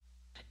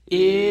If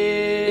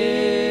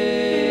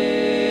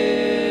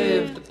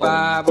the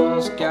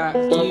Bible's got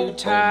you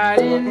tied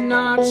in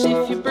knots,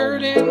 if you're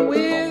burdened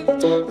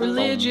with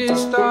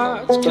religious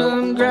thoughts,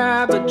 come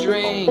grab a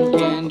drink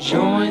and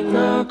join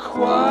the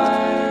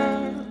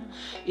choir.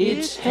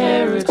 It's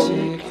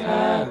Heretic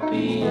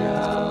Happy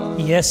Hour.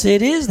 Yes,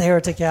 it is the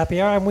Heretic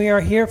Happy Hour, and we are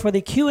here for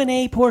the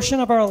Q&A portion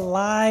of our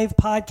live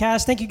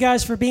podcast. Thank you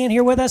guys for being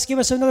here with us. Give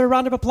us another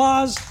round of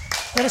applause.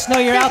 Let us know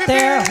you're out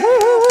there.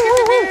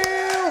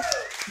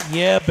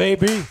 Yeah,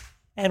 baby.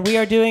 And we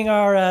are doing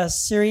our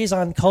series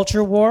on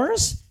culture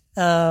wars.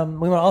 We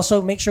want to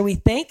also make sure we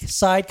thank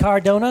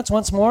Sidecar Donuts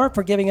once more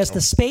for giving us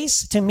the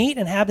space to meet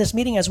and have this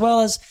meeting, as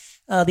well as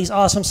these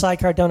awesome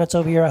Sidecar Donuts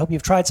over here. I hope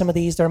you've tried some of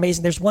these. They're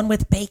amazing. There's one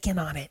with bacon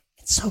on it.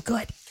 It's so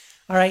good.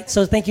 All right,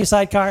 so thank you,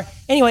 Sidecar.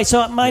 Anyway,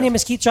 so my name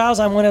is Keith Giles.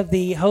 I'm one of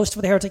the hosts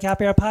for the Heretic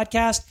Happy Hour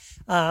podcast.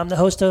 I'm the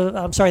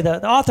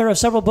author of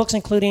several books,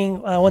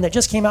 including one that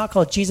just came out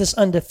called Jesus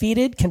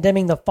Undefeated,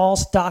 Condemning the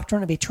False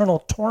Doctrine of Eternal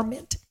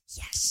Torment.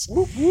 Yes.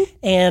 Whoop, whoop.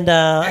 And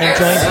I'm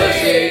joined.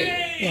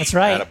 That's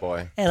right.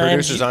 Attaboy. And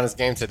Producer's on his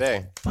game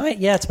today. Fine.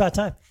 Yeah, it's about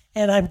time.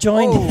 And I'm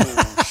joined.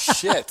 Oh,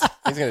 shit.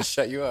 He's going to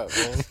shut you up,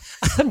 man.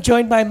 I'm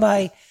joined by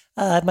my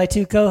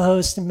two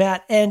co-hosts,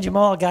 Matt and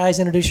Jamal. Guys,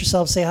 introduce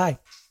yourselves. Say hi.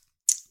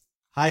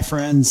 Hi,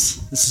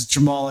 friends. This is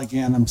Jamal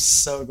again. I'm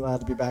so glad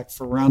to be back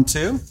for round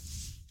 2 of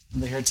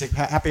the Heretic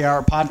Happy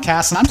Hour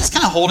podcast. And I'm just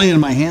kind of holding in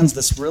my hands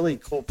this really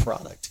cool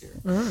product here.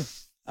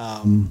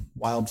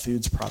 Wild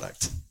Foods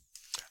product.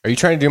 Are you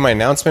trying to do my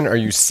announcement, or are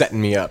you setting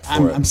me up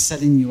for it? I'm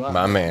setting you up.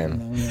 My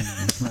man.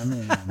 My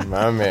man.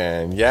 My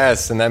man.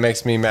 Yes, and that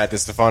makes me, Matt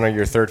DiStefano,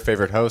 your third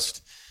favorite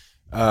host.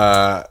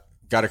 Got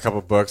a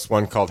couple books,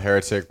 one called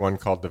Heretic, one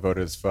called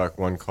Devoted as Fuck,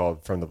 one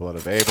called From the Blood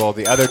of Abel.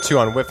 The other two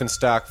on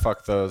Whiffenstock.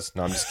 Fuck those.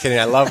 No, I'm just kidding.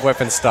 I love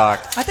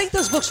Whiffenstock. I think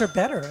those books are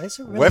better.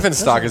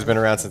 Whiffenstock has been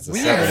around since the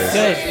 70s.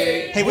 Good.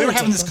 Hey, we were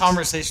having this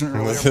conversation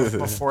earlier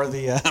before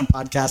the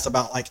podcast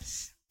about like,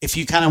 if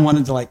you kind of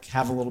wanted to like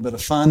have a little bit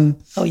of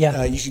fun,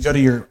 you could go to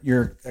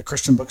your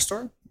Christian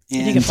bookstore,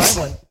 and you can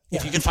find one.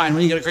 If you can find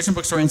one, you go to a Christian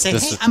bookstore and say,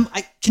 "Hey,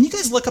 can you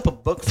guys look up a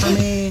book for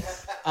me?"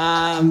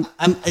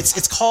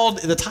 It's called,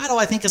 the title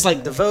I think is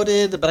like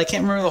Devoted, but I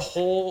can't remember the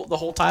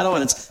whole title,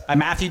 and it's by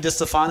Matthew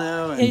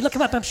DiStefano. Yeah, you look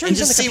him up. I'm sure and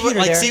he's just on the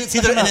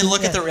computer and then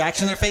look Yeah. at the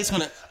reaction on their face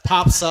when it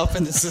pops up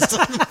in the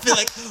system. And be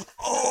like,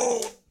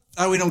 oh,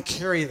 we don't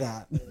carry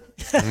that.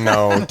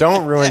 No,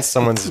 don't ruin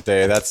someone's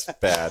day. That's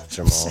bad,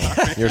 Jamal.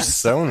 You're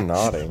so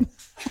naughty.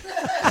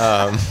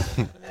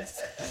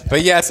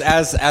 But yes,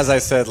 as I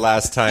said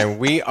last time,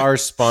 we are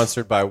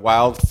sponsored by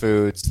Wild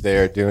Foods.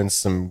 They're doing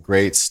some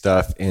great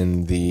stuff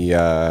in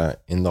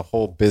the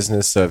whole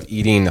business of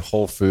eating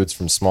whole foods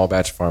from small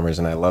batch farmers,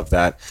 and I love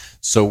that.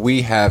 So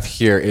we have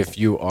here, if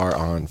you are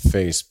on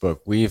Facebook,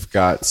 we've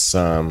got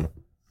some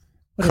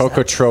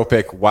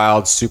Cocotropic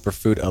Wild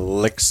Superfood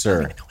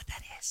Elixir.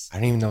 I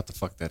don't even know what the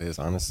fuck that is,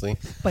 honestly.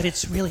 But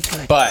it's really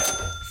good. But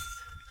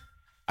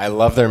I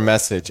love their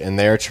message, and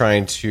they're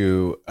trying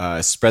to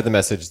spread the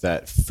message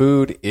that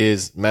food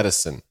is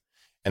medicine.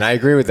 And I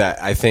agree with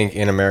that. I think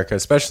in America,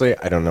 especially,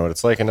 I don't know what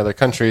it's like in other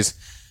countries,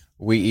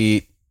 we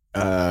eat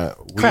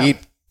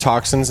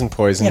toxins and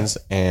poisons.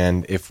 Yeah.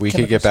 And if we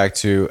could get back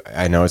to,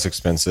 I know it's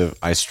expensive.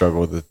 I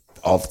struggle with it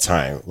all the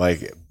time.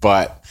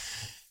 But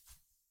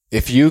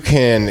if you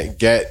can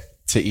get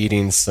to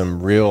eating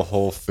some real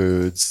whole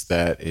foods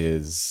that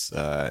is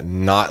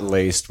not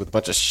laced with a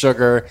bunch of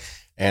sugar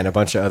and a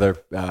bunch of other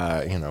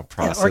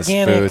processed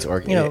organic, foods,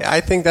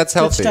 I think that's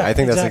healthy. Stuff, I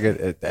think that's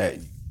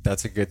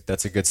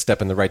exactly. a good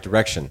step in the right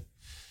direction.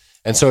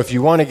 And so if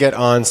you want to get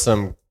on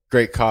some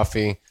great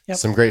coffee,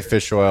 some great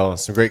fish oil,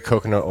 some great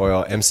coconut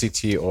oil,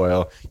 MCT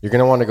oil, you're going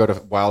to want to go to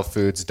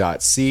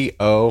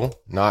wildfoods.co,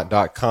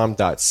 not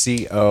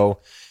 .com.co,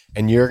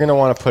 and you're going to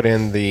want to put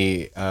in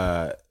the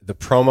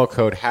promo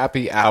code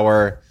Happy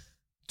Hour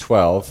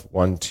 12,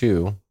 and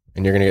you're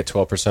going to get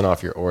 12%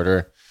 off your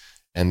order.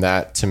 And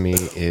that to me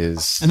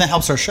is, and that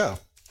helps our show.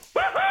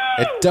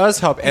 It does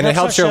help, and it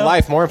helps your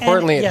life. More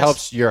importantly, it yes.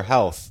 helps your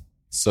health.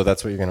 So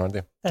that's what you're going to want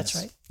to do. That's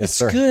right. Yes,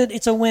 sir. Good.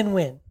 It's a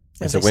win-win.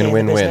 It's a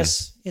win-win-win.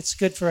 It's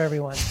good for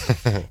everyone.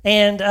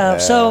 And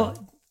so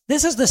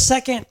this is the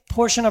second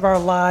portion of our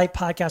live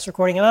podcast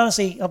recording. And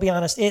honestly, I'll be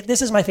honest,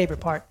 this is my favorite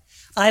part.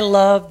 I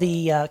love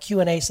the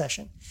Q&A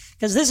session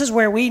because this is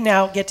where we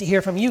now get to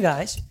hear from you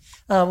guys.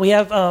 We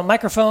have a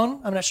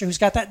microphone. I'm not sure who's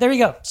got that. There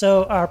you go.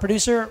 So our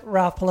producer,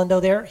 Ralph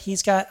Polindo there,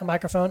 he's got a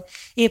microphone.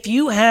 If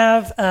you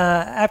have,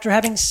 after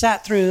having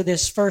sat through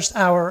this first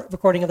hour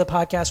recording of the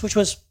podcast, which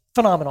was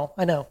phenomenal,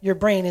 I know, your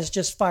brain is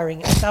just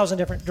firing 1,000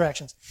 different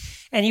directions.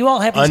 And you all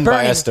have these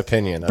unbiased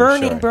opinion,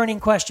 burning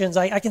questions.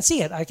 I can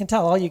see it. I can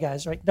tell all you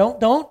guys, right?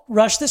 Don't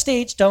rush the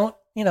stage. Don't,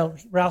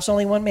 Ralph's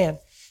only one man.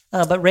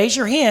 But raise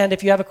your hand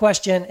if you have a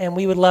question, and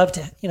we would love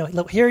to,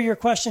 hear your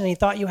question, any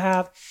thought you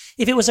have.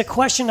 If it was a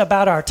question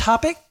about our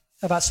topic,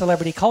 about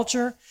celebrity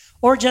culture,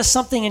 or just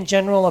something in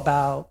general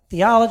about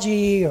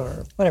theology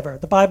or whatever,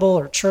 the Bible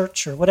or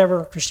church or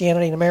whatever,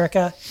 Christianity in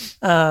America,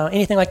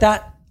 anything like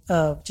that,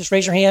 just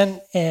raise your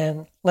hand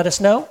and let us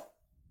know,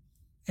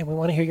 and we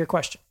want to hear your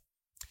question.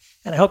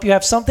 And I hope you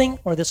have something,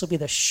 or this will be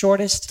the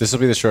shortest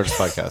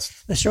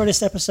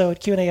podcast. episode,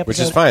 Q&A episode. Which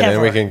is fine.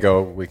 Ever.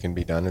 Then we can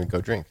be done and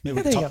go drink.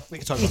 Maybe There you go. we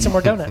can talk Eat about some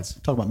more donuts.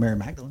 Talk about Mary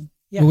Magdalene.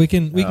 Yeah. Well, we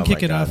can Oh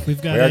kick my it God. off.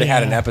 We've got We already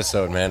had an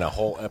episode, man, a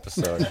whole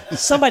episode.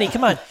 Somebody,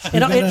 come on.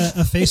 got a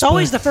It's Facebook-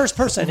 always the first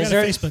person. We Is got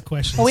there a Facebook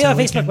question. Oh, we so have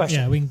a Facebook question.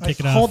 Yeah, we can kick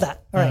it off. Hold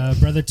that. All right.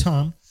 Brother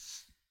Tom.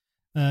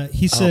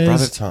 He says,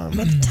 Brother Tom.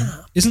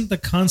 Isn't the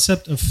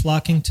concept of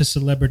flocking to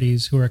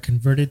celebrities who are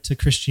converted to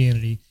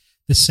Christianity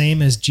the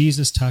same as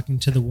Jesus talking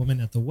to the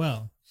woman at the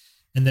well?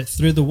 And that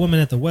through the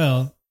woman at the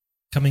well,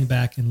 coming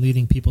back and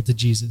leading people to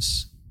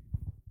Jesus?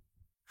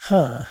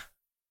 Huh.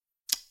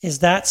 Is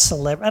that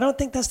celebrity? I don't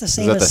think that's the Is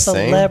same that the as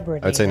same?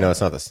 celebrity. I would say no,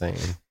 it's not the same.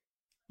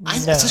 No.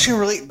 It's actually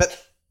really,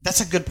 but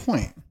that's a good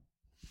point.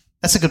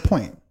 That's a good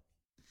point.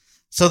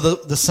 So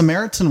the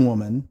Samaritan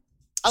woman,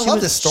 I love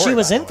this story. She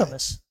was by the way.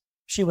 infamous.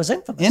 She was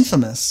infamous.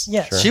 Infamous.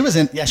 Yeah. Sure. She was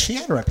she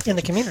had a reputation. In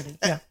the community.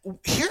 Yeah.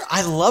 Here,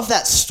 I love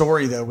that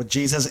story though with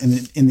Jesus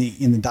in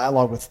the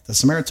dialogue with the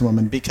Samaritan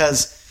woman,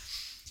 because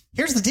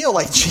here's the deal: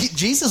 like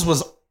Jesus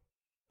was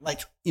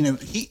like,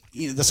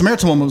 the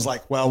Samaritan woman was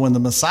like, well, when the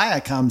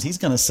Messiah comes, he's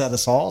going to set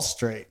us all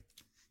straight.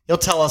 He'll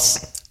tell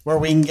us where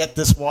we can get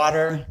this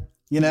water,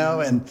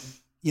 and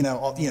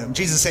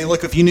Jesus saying,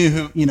 look, if you knew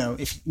who,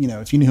 if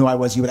you knew who I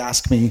was, you would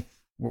ask me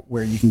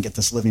where you can get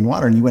this living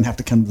water, and you wouldn't have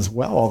to come to this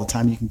well all the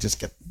time. You can just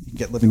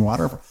get living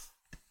water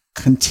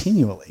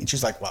continually. And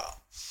she's like,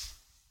 well,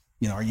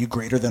 are you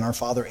greater than our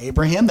father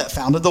Abraham that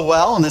founded the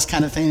well and this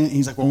kind of thing? And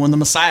he's like, well, when the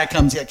Messiah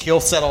comes,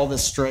 he'll set all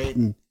this straight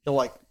and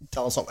he'll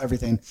tell us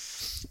everything.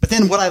 But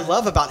then what I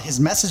love about his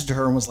message to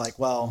her was like,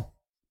 well,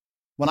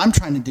 what I'm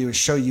trying to do is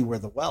show you where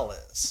the well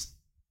is,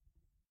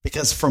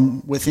 because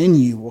from within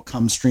you will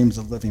come streams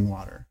of living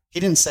water. He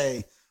didn't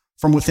say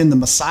from within the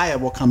Messiah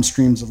will come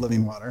streams of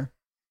living water,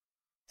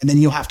 and then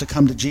you'll have to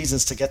come to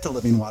Jesus to get the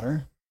living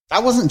water.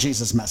 That wasn't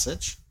Jesus'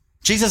 message.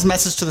 Jesus'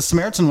 message to the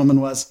Samaritan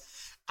woman was,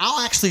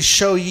 I'll actually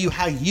show you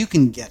how you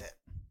can get it.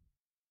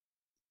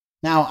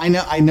 Now,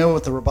 I know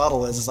what the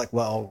rebuttal is. It's like,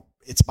 well,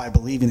 it's by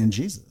believing in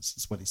Jesus.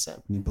 That's what he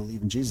said. When you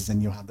believe in Jesus, then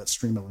you'll have that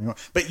stream of living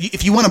water. But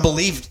if you want to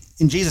believe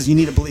in Jesus, you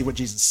need to believe what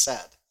Jesus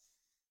said.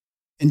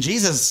 And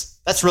Jesus,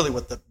 that's really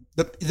what the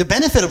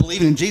benefit of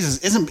believing in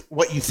Jesus isn't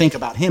what you think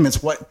about him. It's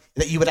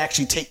that you would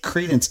actually take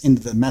credence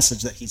into the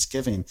message that he's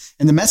giving.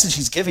 And the message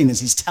he's giving is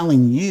he's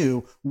telling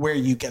you where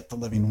you get the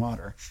living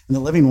water. And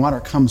the living water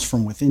comes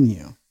from within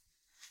you.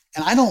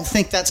 And I don't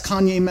think that's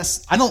Kanye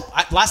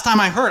last time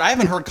I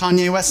haven't heard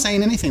Kanye West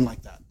saying anything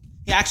like that.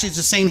 He actually is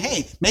just saying,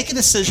 hey, make a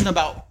decision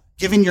about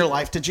giving your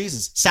life to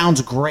Jesus.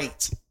 Sounds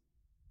great.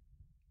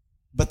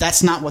 But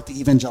that's not what the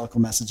evangelical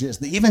message is.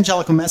 The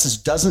evangelical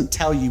message doesn't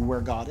tell you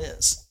where God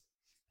is.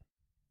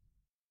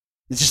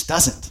 It just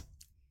doesn't.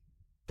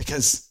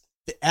 Because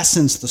the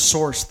essence, the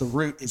source, the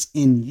root is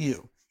in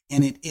you.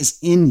 And it is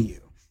in you.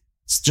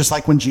 It's just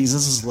like when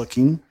Jesus is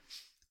looking,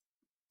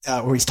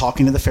 where he's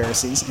talking to the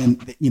Pharisees,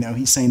 and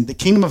he's saying, the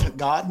kingdom of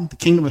God, the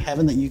kingdom of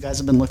heaven that you guys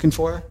have been looking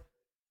for,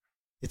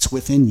 it's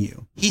within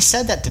you. He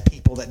said that to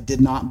people that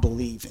did not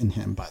believe in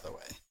him, by the way.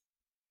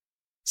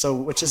 So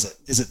which is it?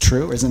 Is it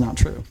true or is it not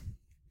true?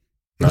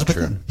 Not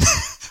true.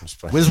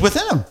 It was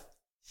within him.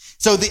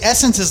 So the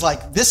essence is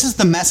like, this is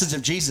the message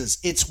of Jesus.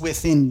 It's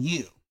within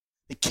you.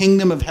 The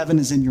kingdom of heaven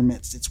is in your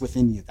midst. It's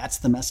within you. That's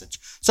the message.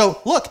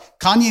 So look,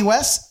 Kanye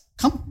West,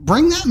 come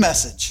bring that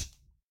message.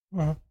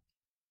 Uh-huh.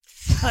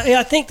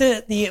 I think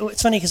that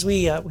it's funny because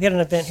we had an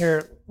event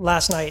here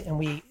last night, and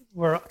we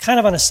were kind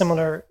of on a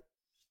similar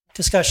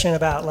discussion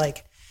about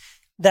like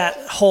that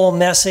whole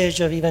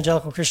message of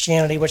evangelical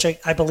Christianity, which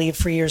I believed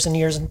for years and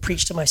years and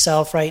preached to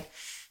myself, right?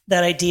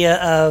 That idea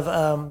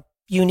of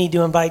you need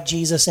to invite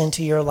Jesus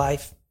into your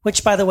life,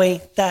 which, by the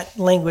way, that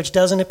language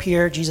doesn't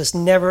appear. Jesus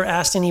never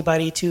asked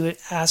anybody to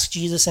ask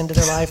Jesus into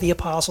their life. The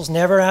apostles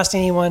never asked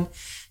anyone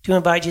to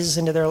invite Jesus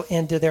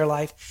into their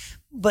life.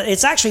 But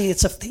it's actually,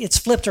 it's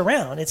flipped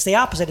around. It's the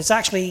opposite. It's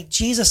actually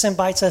Jesus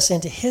invites us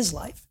into his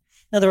life.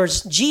 In other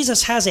words,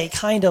 Jesus has a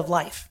kind of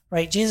life,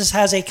 right? Jesus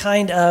has a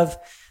kind of,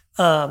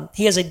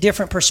 he has a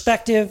different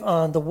perspective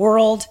on the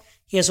world.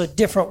 He has a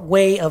different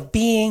way of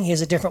being. He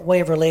has a different way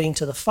of relating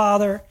to the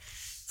Father.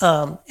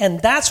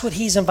 And that's what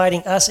he's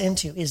inviting us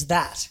into, is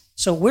that.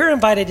 So we're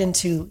invited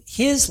into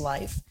his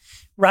life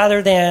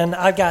rather than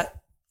I've got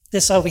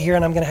this over here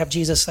and I'm going to have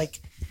Jesus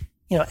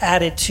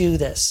added to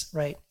this,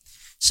 right?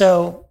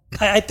 So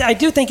I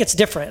do think it's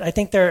different. I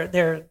think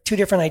they're two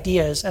different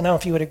ideas. I don't know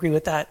if you would agree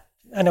with that.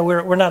 I know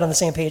we're not on the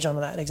same page on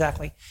that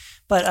exactly,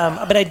 but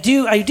I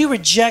do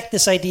reject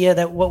this idea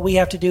that what we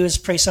have to do is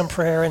pray some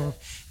prayer and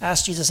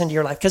ask Jesus into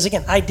your life. Because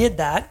again, I did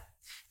that,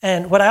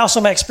 and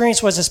my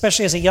experience was,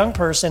 especially as a young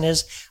person,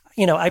 is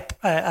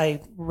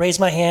I raised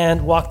my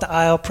hand, walked the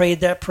aisle,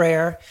 prayed that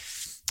prayer,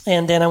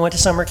 and then I went to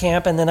summer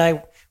camp, and then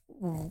I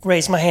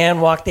raised my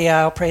hand, walked the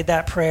aisle, prayed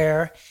that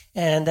prayer,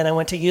 and then I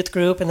went to youth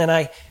group, and then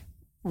I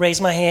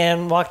raised my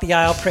hand, walked the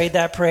aisle, prayed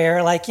that prayer.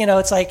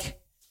 It's like,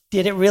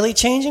 Did it really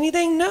change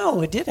anything?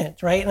 No, it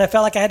didn't, right? And I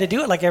felt like I had to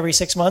do it like every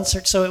 6 months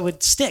or so it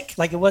would stick.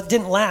 Like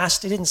didn't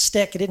last, it didn't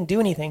stick, it didn't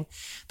do anything.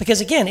 Because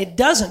again, it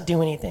doesn't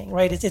do anything,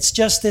 right? It's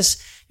just this,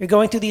 you're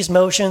going through these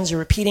motions, you're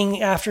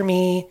repeating after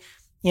me,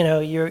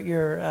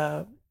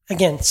 you're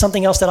again,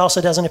 something else that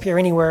also doesn't appear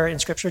anywhere in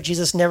Scripture.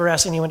 Jesus never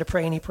asked anyone to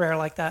pray any prayer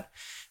like that.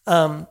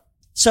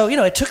 So,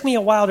 it took me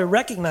a while to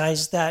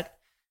recognize that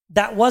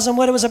wasn't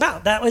what it was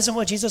about. That wasn't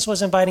what Jesus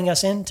was inviting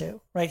us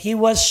into, right? He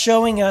was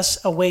showing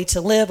us a way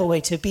to live, a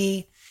way to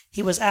be.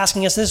 He was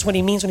asking us, this is what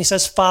he means when he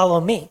says, follow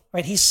me,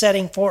 right? He's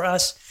setting for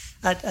us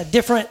a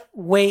different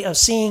way of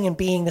seeing and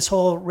being. This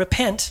whole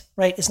repent,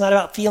 right? It's not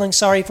about feeling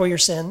sorry for your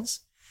sins.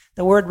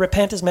 The word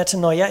repent is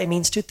metanoia. It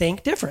means to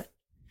think different,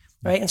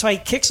 right? And so he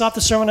kicks off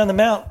the Sermon on the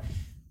Mount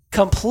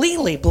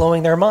completely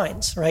blowing their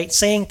minds, right?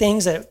 Saying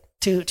things that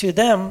to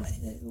them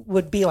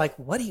would be like,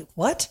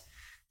 what?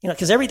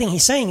 Because everything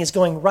he's saying is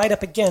going right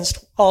up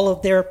against all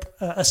of their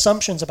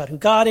assumptions about who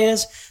God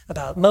is,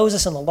 about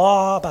Moses and the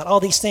law, about all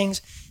these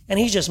things. And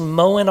he's just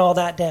mowing all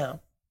that down,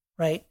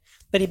 right?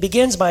 But he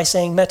begins by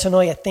saying,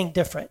 metanoia, think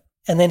different.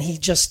 And then he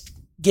just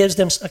gives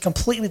them a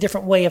completely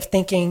different way of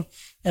thinking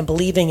and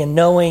believing and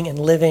knowing and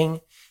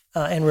living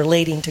and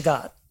relating to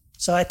God.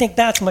 So I think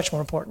that's much more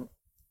important.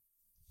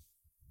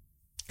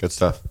 Good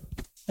stuff.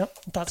 Yep.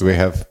 Do we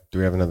have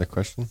another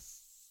question?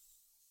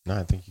 No,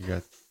 I think we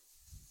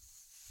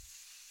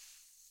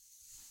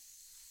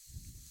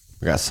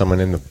got someone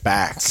in the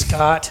back.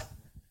 Scott.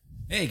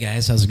 Hey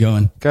guys, how's it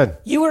going? Good.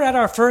 You were at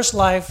our first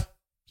live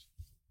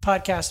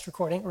podcast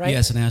recording, right?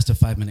 Yes, and I asked a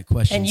 5-minute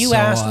question. And you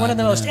asked one of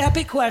the most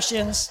epic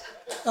questions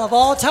of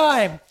all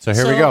time. So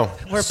here we go.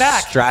 We're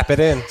back. Strap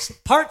it in.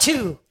 Part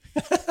 2.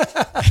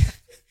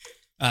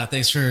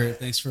 Thanks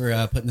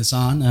for putting this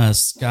on.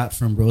 Scott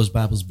from Bros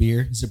Bibles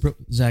Beer.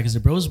 Zach, is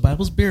it Bros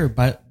Bibles Beer?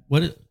 Or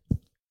what?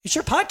 It's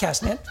your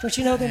podcast, man. Don't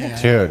you know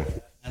that? Dude.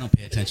 I don't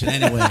pay attention.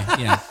 Anyway,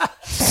 yeah.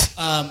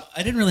 I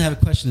didn't really have a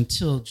question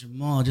until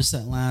Jamal, just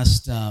that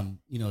last,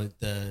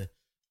 the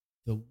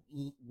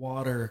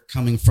water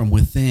coming from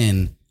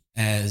within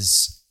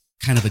as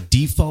kind of a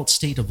default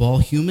state of all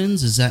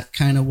humans. Is that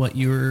kind of what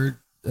you were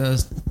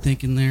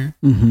thinking there?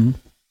 Mm-hmm.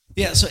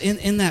 Yeah, so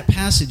in that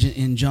passage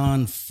in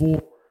John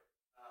 4,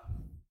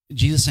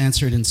 Jesus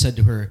answered and said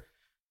to her,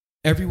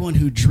 "Everyone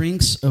who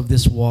drinks of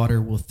this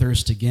water will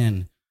thirst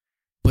again,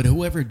 but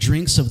whoever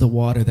drinks of the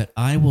water that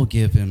I will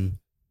give him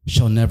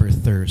shall never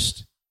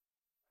thirst.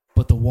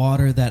 But the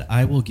water that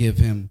I will give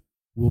him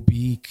will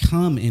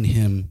become in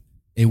him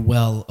a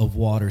well of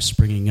water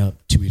springing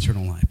up to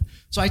eternal life."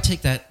 So I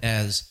take that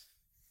as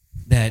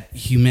that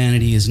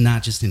humanity is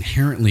not just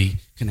inherently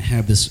going to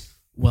have this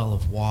well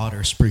of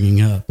water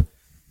springing up.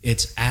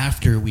 It's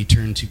after we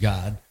turn to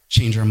God,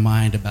 change our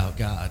mind about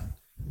God,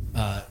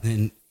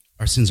 then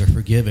our sins are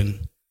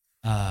forgiven,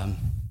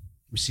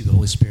 receive the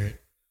Holy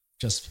Spirit,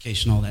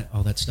 justification,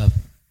 all that stuff.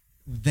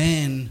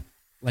 Then,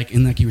 like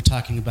you were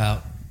talking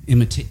about,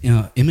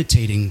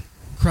 imitating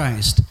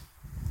Christ,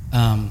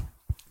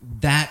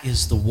 that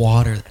is the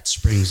water that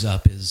springs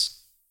up,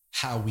 is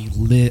how we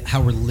live,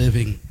 how we're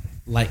living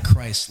like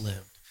Christ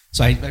lived.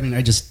 So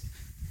just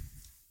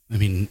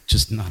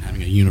not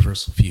having a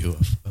universal view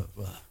of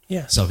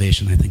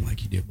salvation, I think,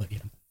 like you do. But yeah,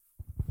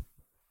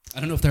 I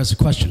don't know if there's a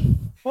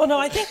question. Well, no,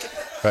 I think.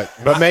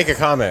 But make a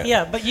comment.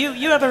 Yeah, but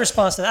you have a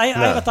response to that. I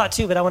have a thought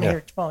too, but I want to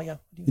hear. Well, yeah.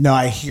 No,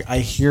 I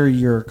hear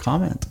your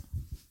comment,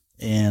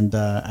 and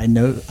I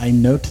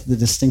note the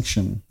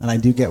distinction, and I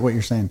do get what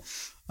you're saying.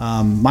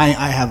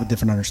 I have a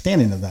different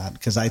understanding of that,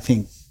 because I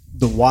think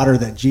the water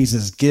that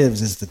Jesus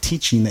gives is the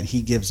teaching that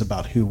he gives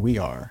about who we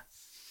are.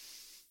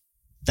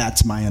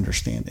 That's my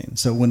understanding.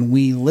 So when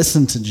we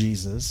listen to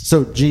Jesus,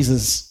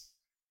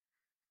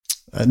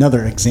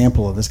 another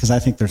example of this, because I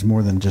think there's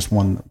more than just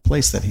one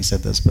place that he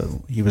said this, but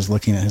he was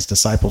looking at his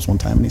disciples one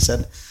time and he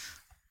said,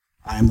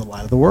 "I am the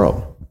light of the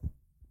world."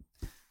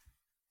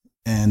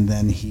 And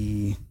then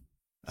he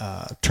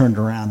turned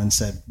around and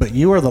said, "But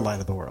you are the light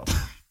of the world."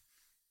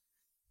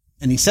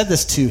 And he said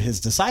this to his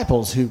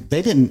disciples who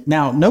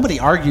now nobody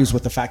argues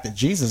with the fact that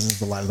Jesus is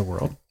the light of the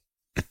world,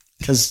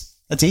 because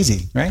that's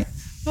easy, right?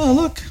 Oh,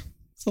 look,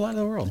 it's the light of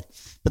the world.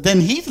 But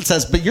then he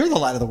says, "But you're the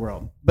light of the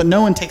world." But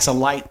no one takes a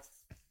light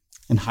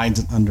and hides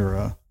it under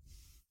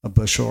a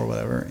bushel or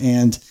whatever.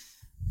 And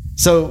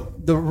so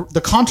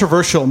the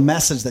controversial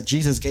message that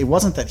Jesus gave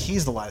wasn't that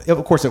he's the light.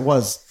 Of course, it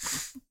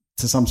was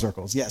to some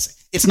circles. Yes,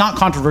 it's not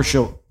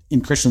controversial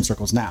in Christian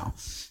circles now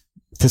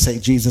to say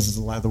Jesus is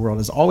the light of the world.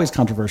 It's always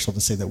controversial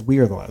to say that we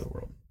are the light of the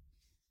world.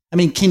 I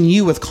mean, can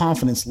you with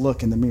confidence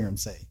look in the mirror and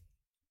say,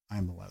 "I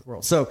am the light of the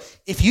world"? So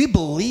if you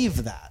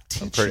believe that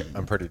teaching,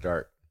 I'm pretty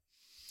dark.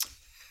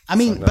 I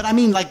mean, but I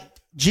mean, like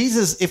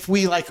Jesus, if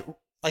we like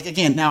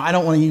again, now I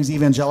don't want to use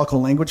evangelical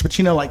language, but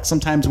like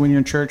sometimes when you're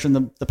in church and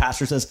the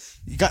pastor says,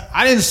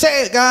 "I didn't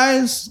say it,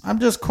 guys. I'm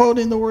just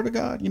quoting the word of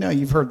God."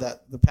 You've heard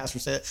that the pastor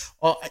say it.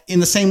 Well,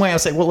 in the same way, I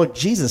say, well, look,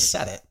 Jesus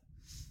said it.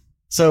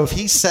 So if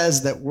he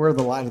says that we're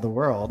the light of the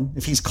world,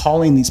 if he's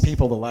calling these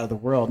people the light of the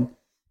world,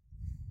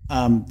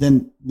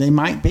 then they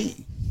might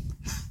be.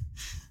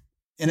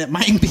 And it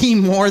might be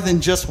more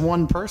than just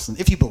one person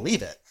if you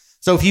believe it.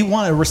 So if you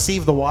want to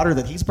receive the water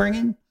that he's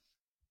bringing,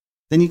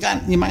 then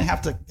you might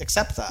have to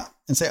accept that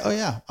and say, oh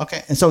yeah,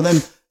 okay. And so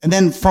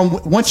then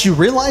from once you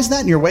realize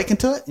that and you're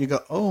awakened to it, you go,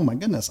 oh my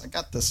goodness, I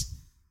got this.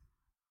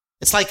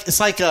 It's like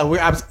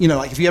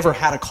like if you ever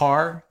had a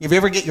car, if you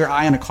ever get your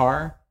eye on a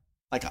car,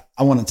 like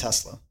I want a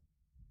Tesla.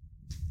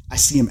 I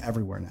see them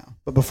everywhere now.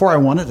 But before I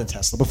wanted a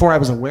Tesla, before I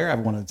was aware I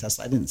wanted a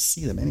Tesla, I didn't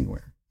see them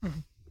anywhere. Mm-hmm.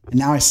 And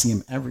now I see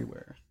them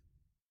everywhere.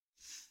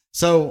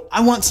 So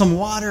I want some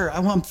water.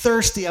 I'm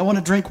thirsty. I want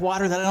to drink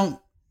water that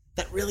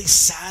really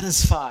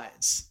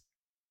satisfies.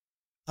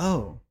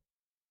 Oh,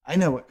 I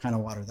know what kind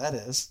of water that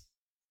is.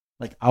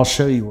 Like, I'll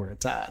show you where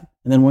it's at.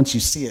 And then once you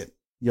see it,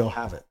 you'll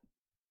have it.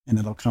 And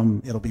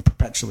it'll be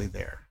perpetually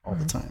there all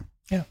the time.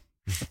 Yeah.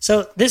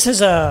 So this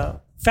is a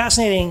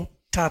fascinating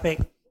topic,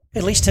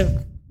 at least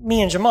to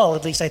me and Jamal,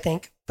 at least I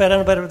think. But I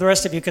don't know about the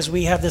rest of you because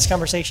we have this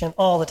conversation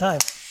all the time.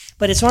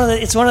 But it's one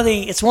of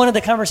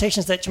the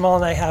conversations that Jamal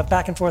and I have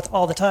back and forth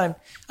all the time.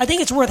 I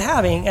think it's worth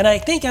having, and I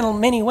think in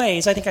many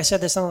ways, I think I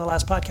said this on the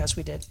last podcast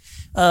we did.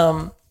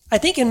 I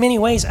think in many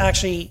ways,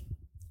 actually,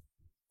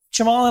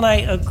 Jamal and I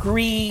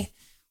agree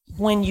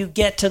when you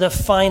get to the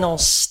final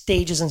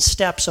stages and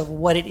steps of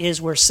what it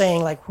is we're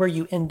saying, like where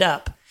you end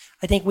up.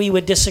 I think we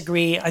would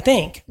disagree.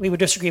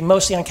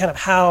 Mostly on kind of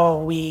how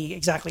we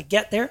exactly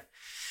get there.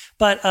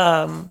 But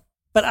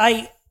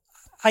I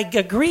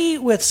agree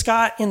with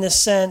Scott in the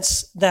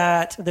sense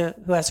that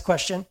who asked the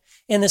question,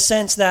 in the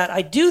sense that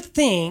I do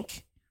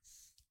think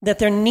that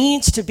there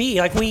needs to be,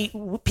 like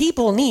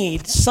people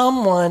need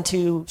someone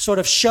to sort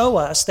of show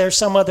us there's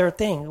some other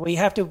thing. We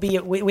have to be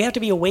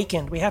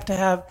awakened. We have to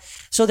have,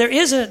 so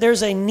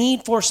there's a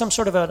need for some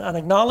sort of an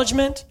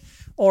acknowledgement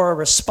or a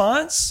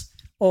response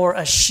or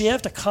a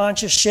shift, a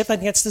conscious shift. I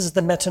think this is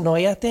the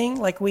metanoia thing.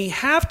 Like we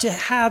have to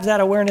have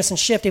that awareness and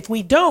shift. If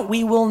we don't,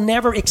 we will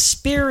never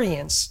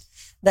experience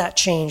that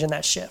change and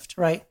that shift,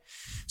 right?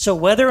 So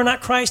whether or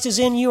not Christ is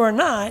in you or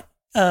not,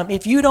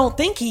 if you don't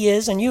think he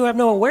is and you have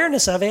no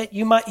awareness of it,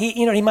 he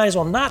might as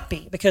well not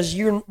be, because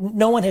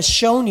no one has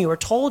shown you or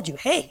told you,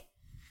 hey,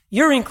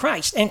 you're in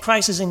Christ and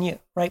Christ is in you,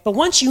 right? But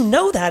once you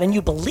know that and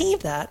you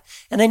believe that,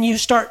 and then you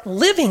start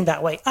living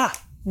that way,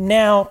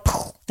 now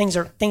things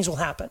will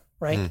happen,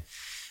 right?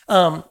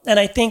 And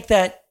I think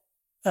that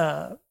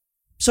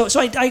so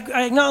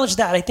I acknowledge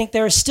that. I think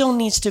there still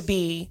needs to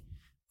be,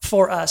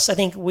 for us, I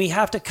think we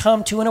have to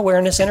come to an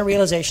awareness and a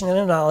realization and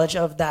a knowledge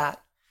of that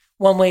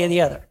one way or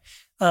the other.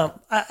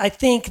 I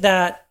think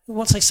that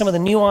what's like some of the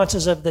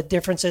nuances of the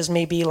differences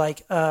may be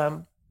like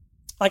I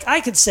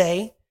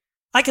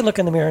could look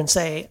in the mirror and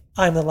say,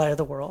 I'm the light of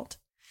the world.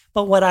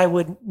 But what I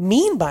would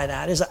mean by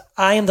that is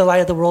I am the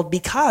light of the world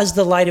because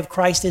the light of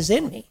Christ is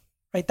in me,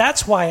 right?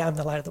 That's why I'm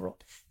the light of the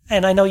world.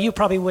 And I know you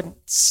probably wouldn't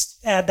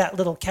add that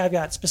little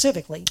caveat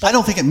specifically. I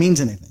don't think it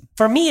means anything.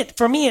 For me,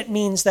 it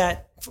means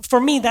that, for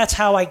me, that's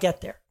how I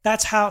get there.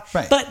 That's how,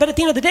 right. But at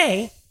the end of the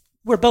day,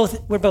 we're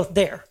both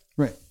there.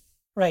 Right.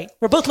 Right.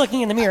 We're both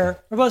looking in the mirror.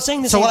 We're both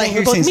saying the same thing.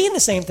 We're both mean the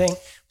same thing,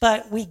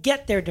 but we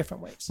get there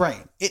different ways.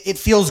 Right. It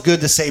feels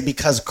good to say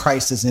because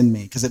Christ is in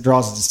me, because it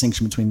draws a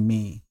distinction between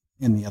me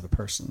and the other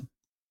person.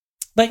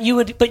 But you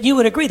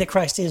would agree that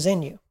Christ is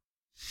in you.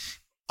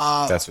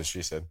 That's what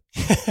she said.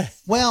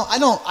 Well, I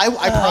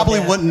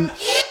probably wouldn't.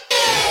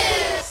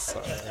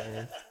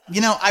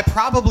 I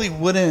probably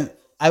wouldn't.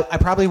 I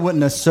probably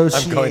wouldn't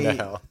associate. I'm going to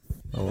hell.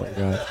 Oh my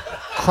God.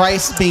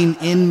 Christ being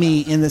in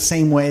me in the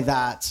same way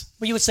that.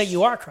 Well, you would say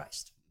you are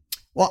Christ.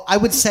 Well, I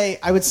would say,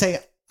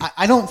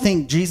 I don't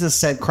think Jesus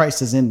said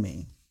Christ is in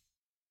me.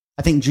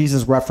 I think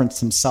Jesus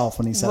referenced himself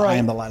when he said, right. I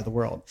am the light of the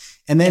world.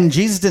 And then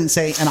Jesus didn't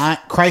say,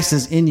 Christ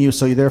is in you,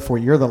 so therefore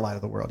you're the light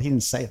of the world. He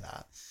didn't say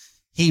that.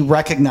 He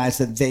recognized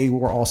that they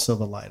were also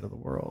the light of the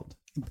world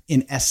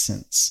in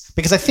essence.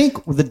 Because I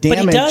think the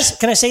damage. But he does,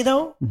 can I say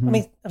though? Mm-hmm.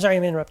 I'm sorry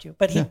to interrupt you,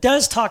 but he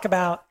does talk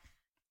about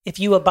if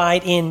you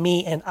abide in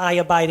me and I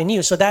abide in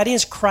you. So that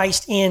is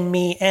Christ in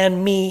me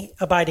and me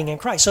abiding in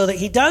Christ. So that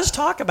he does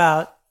talk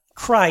about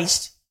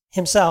Christ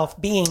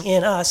himself being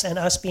in us and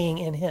us being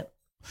in him.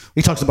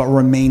 He talks about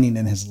remaining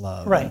in his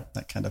love, right?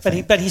 That kind of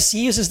thing. But he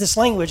uses this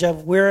language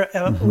of we're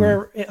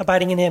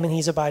abiding in him and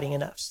he's abiding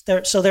in us.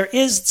 So there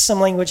is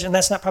some language, and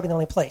that's not probably the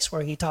only place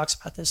where he talks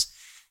about this.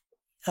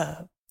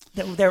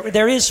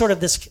 There is sort of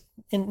this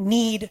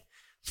need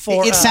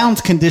for. It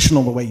sounds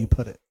conditional the way you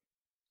put it.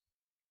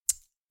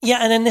 Yeah,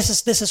 and then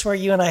this is where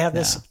you and I have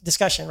this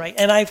discussion, right?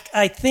 And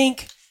I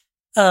think,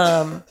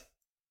 I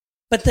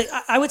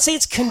would say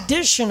it's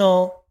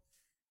conditional,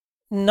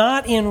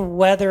 not in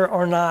whether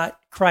or not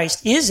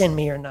Christ is in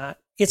me or not.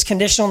 It's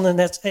conditional in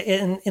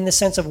the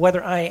sense of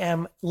whether I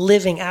am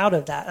living out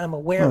of that. I'm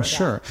aware of that.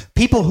 Sure.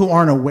 People who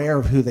aren't aware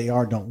of who they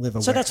are don't live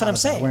aware. So that's what I'm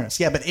saying. Awareness.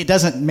 Yeah, but it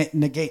doesn't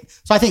negate.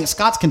 So I think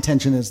Scott's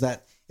contention is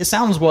that it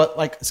sounds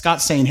like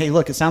Scott's saying, hey,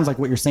 look, it sounds like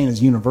what you're saying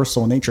is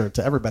universal in nature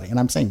to everybody. And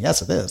I'm saying,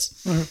 yes, it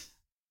is. Mm-hmm.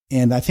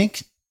 And I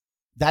think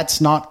that's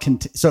not,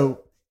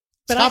 so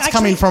Scott's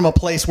coming from a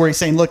place where he's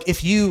saying, look,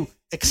 if you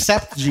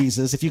accept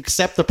Jesus, if you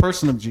accept the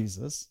person of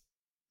Jesus,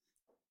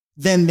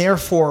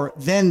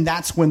 then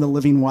that's when the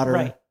living water.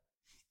 Right.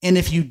 And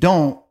if you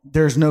don't,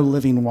 there's no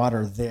living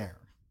water there.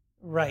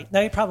 Right.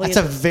 Now, probably That's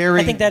a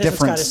very I think that is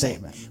different what Scott is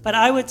statement. saying.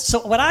 But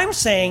so what I'm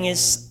saying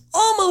is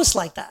almost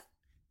like that.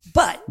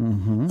 But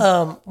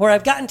where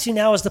I've gotten to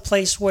now is the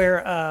place where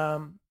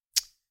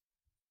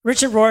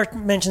Richard Rohr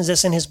mentions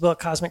this in his book,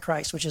 Cosmic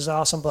Christ, which is an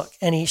awesome book.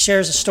 And he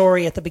shares a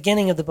story at the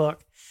beginning of the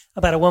book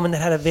about a woman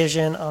that had a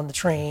vision on the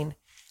train,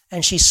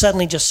 and she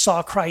suddenly just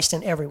saw Christ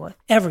in everyone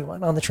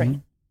on the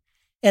train.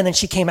 And then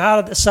she came out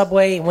of the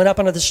subway and went up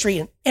onto the street,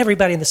 and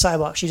everybody in the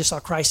sidewalk, she just saw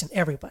Christ in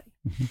everybody.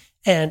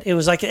 And it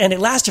was like, and it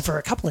lasted for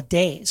a couple of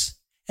days.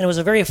 And it was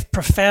a very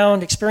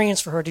profound experience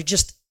for her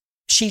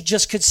she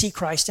just could see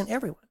Christ in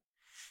everyone.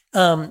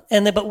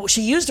 But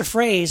she used a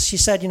phrase, she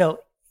said,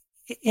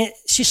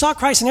 she saw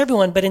Christ in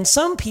everyone, but in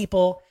some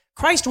people,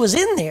 Christ was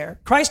in there.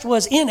 Christ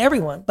was in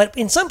everyone. But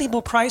in some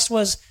people, Christ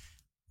was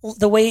in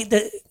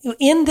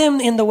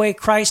the way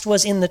Christ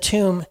was in the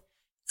tomb,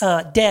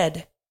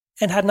 dead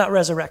and had not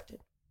resurrected.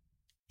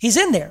 He's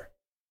in there,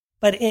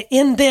 but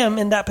in them,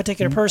 in that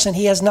particular person,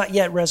 he has not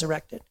yet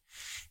resurrected.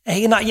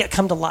 He has not yet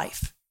come to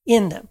life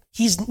in them.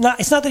 It's not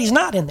that he's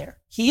not in there.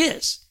 He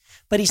is,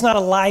 but he's not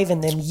alive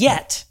in them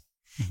yet.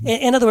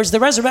 In other words, the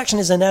resurrection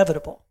is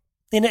inevitable.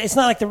 It's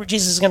not like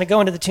Jesus is going to go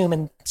into the tomb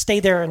and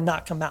stay there and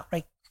not come out,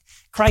 right?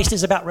 Christ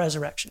is about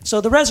resurrection. So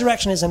the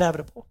resurrection is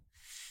inevitable.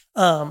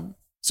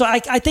 So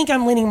I think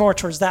I'm leaning more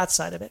towards that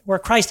side of it, where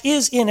Christ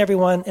is in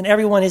everyone and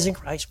everyone is in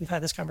Christ. We've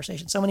had this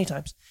conversation so many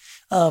times.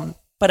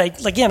 But I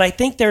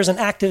think there's an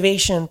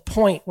activation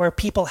point where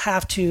people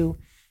have to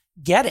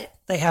get it.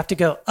 They have to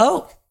go,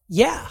 oh,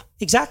 yeah,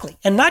 exactly.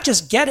 And not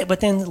just get it, but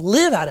then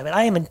live out of it.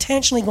 I am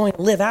intentionally going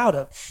to live out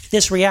of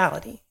this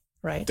reality,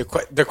 right?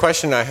 The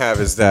question I have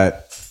is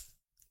that,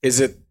 is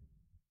it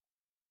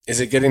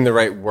getting the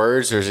right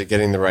words or is it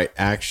getting the right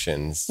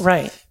actions?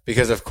 Right.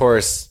 Because, of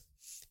course,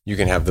 you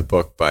can have the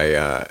book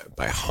by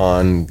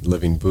Han,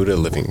 Living Buddha,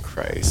 Living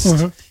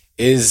Christ.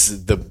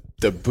 Is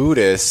the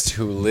Buddhist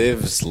who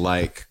lives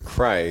like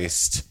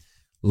Christ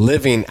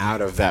living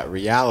out of that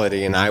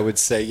reality? And I would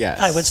say yes.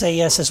 I would say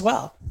yes as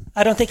well.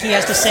 I don't think he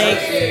has to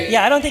say,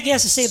 I don't think he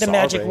has to say the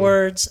magic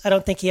words. I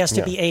don't think he has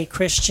to be a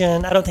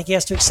Christian. I don't think he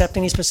has to accept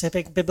any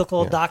specific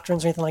biblical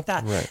doctrines or anything like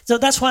that. Right. So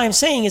that's why I'm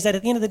saying is that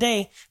at the end of the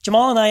day,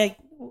 Jamal and I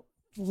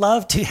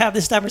love to have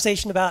this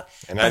conversation about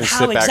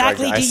how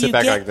exactly do you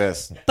get like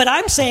this. But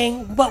I'm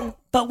saying,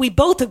 but we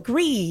both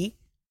agree,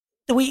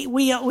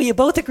 we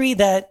both agree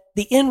that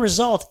the end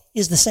result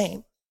is the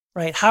same,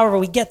 right? However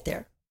we get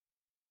there,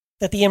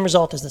 that the end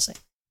result is the same.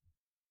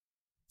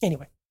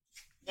 Anyway.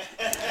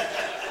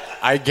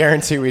 I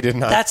guarantee we did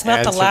not. That's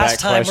not the last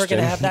time we're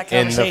going to have that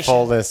conversation. In the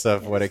fullness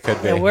of what it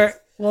could be. Yeah,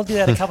 we'll do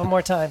that a couple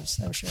more times,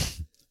 I'm sure.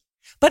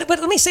 But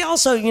let me say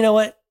also, you know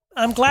what?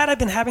 I'm glad I've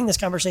been having this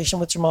conversation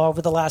with Jamal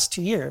over the last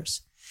 2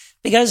 years,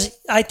 because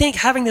I think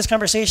having this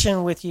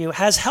conversation with you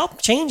has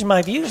helped change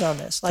my views on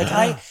this. Like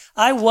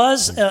I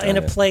was in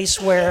a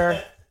place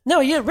where,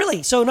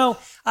 really. So no,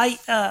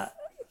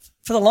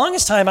 for the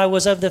longest time, I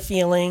was of the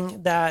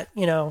feeling that,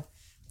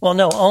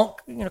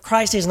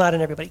 Christ is not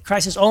in everybody.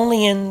 Christ is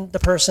only in the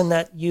person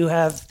that you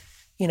have,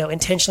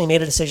 intentionally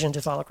made a decision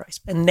to follow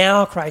Christ. And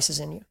now Christ is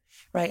in you,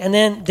 right? And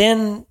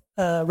then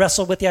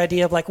wrestled with the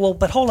idea of like, well,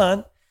 but hold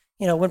on.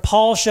 When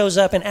Paul shows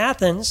up in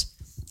Athens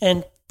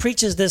and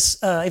preaches this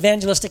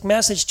evangelistic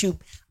message to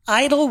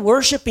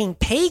idol-worshiping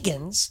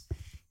pagans,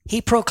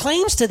 he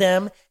proclaims to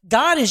them,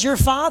 God is your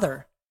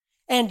Father,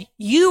 and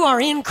you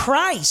are in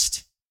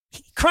Christ.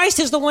 Christ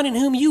is the one in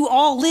whom you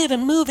all live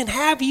and move and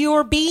have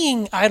your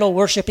being,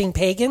 idol-worshiping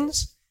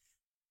pagans.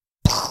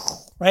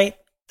 Right?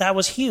 That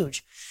was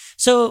huge.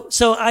 So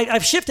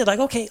I've shifted like,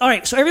 okay, all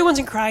right, so everyone's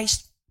in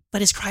Christ,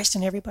 but is Christ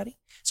in everybody?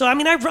 So,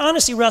 I've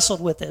honestly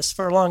wrestled with this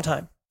for a long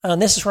time.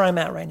 This is where I'm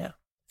at right now.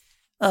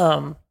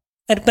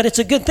 But it's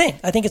a good thing.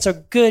 I think it's a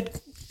good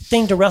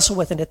thing to wrestle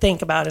with and to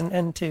think about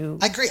and to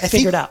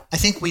figure it out. I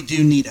think we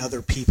do need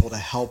other people to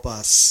help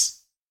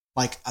us,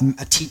 like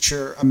a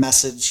teacher, a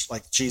message,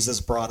 like Jesus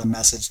brought a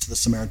message to the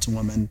Samaritan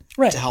woman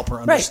to help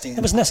her understand. Right.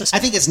 It was necessary.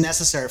 I think it's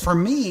necessary. For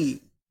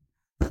me,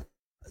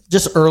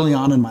 just early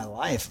on in my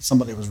life,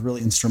 somebody was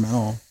really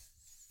instrumental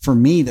for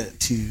me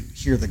to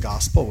hear the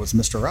gospel was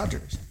Mr.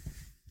 Rogers.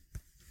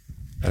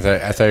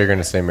 I thought you were going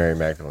to say Mary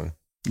Magdalene.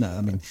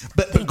 No,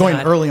 but going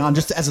early on,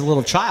 just as a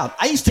little child,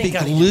 I used to be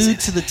glued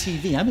to the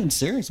TV. I'm being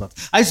serious about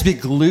this. I used to be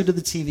glued to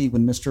the TV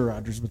when Mr.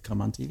 Rogers would come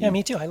on TV. Yeah,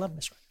 me too. I love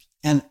Mr.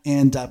 And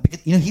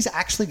Rogers. he's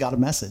actually got a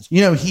message.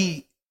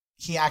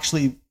 He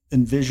actually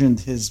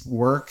envisioned his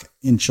work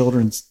in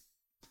children's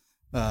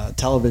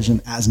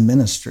television as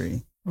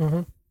ministry,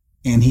 and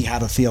he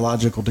had a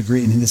theological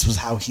degree, and this was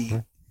how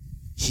he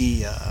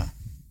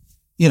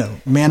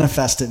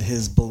manifested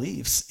his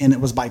beliefs, and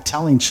it was by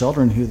telling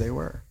children who they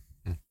were.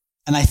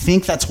 And I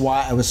think that's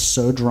why I was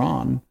so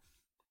drawn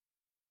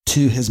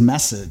to his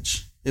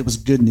message. It was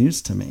good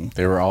news to me.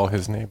 They were all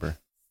his neighbor.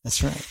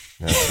 That's right.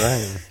 That's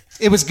right.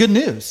 It was good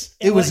news.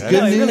 It was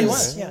good news really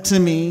was, yeah. to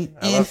me.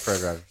 I love Fred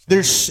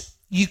Rogers.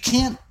 You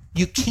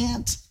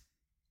can't,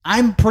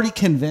 I'm pretty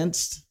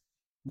convinced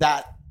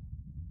that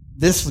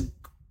this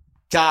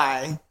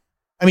guy,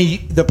 I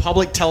mean, the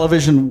public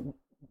television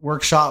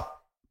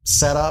workshop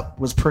setup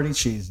was pretty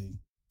cheesy.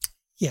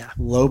 Yeah.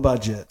 Low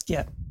budget.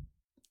 Yeah.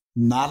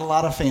 Not a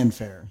lot of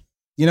fanfare.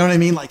 You know what I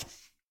mean? Like,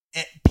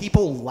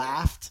 people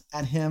laughed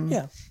at him.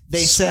 Yeah. They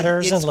said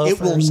Sweaters and it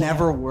will loafers,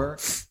 never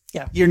work.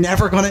 Yeah. You're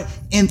never going to.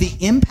 And the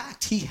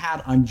impact he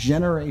had on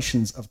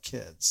generations of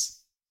kids,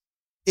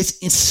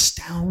 it's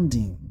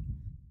astounding.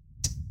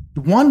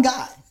 One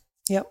guy.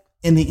 Yep.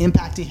 And the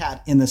impact he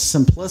had in the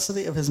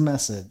simplicity of his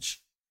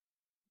message,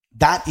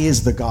 that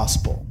is the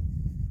gospel.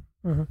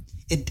 Mm-hmm.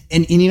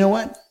 And you know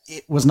what?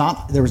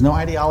 There was no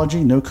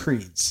ideology, no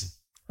creeds.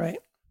 Right.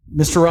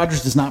 Mr.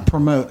 Rogers does not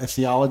promote a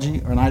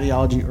theology or an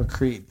ideology or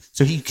creed.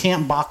 So you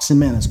can't box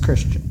him in as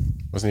Christian.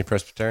 Wasn't he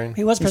Presbyterian?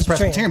 He was He's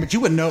Presbyterian. but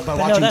you wouldn't know it by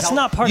watching. No, that's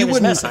not part of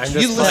his message.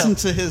 You listen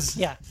to his.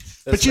 Yeah.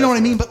 But you know what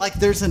I mean? But like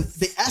the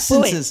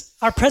essence Wait, is.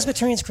 are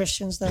Presbyterians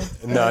Christians though?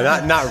 No,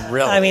 not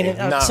really. I mean,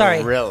 not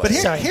sorry. really. But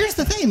Sorry. here's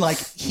the thing: like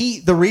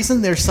the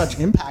reason there's such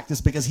impact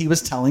is because he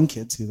was telling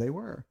kids who they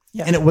were,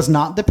 Yeah. and it was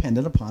not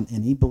dependent upon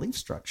any belief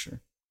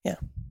structure. Yeah.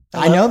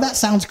 I know that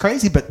sounds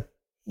crazy, but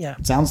Yeah.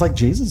 it sounds like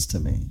Jesus to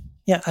me.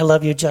 Yeah. I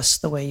love you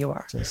just the way you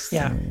are. Just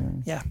Yeah. the way you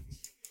are. Yeah.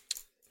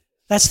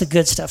 That's the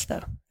good stuff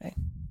though. Right?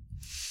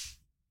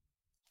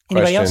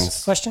 Anybody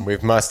else? Question? We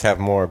must have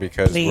more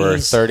because we're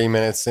Please. 30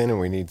 minutes in and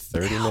we need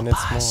 30 minutes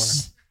more.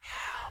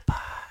 Help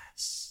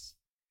us.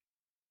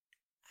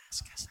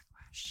 Ask us a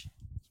question.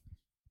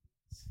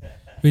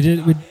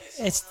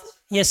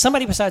 It's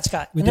somebody besides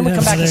Scott. And then we'll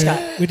come back to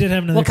Scott. We did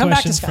have another We'll come back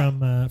to question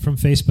Scott. from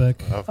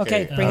Facebook.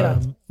 Okay, bring it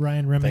on.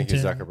 Ryan Thank you, Remington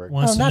Zuckerberg.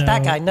 wants Oh, to not know,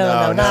 that guy.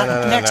 No,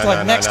 not next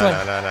one. Next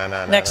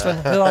one. Next one.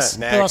 Who else?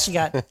 Who else you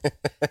got?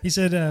 He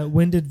said,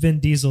 when did Vin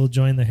Diesel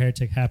join the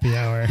Heretic Happy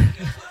Hour?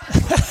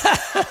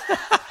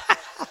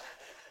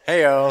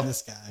 Hey-o.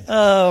 This guy.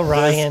 Oh,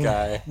 Ryan.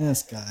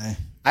 This guy.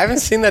 I haven't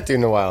seen that dude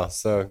in a while,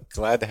 so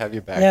glad to have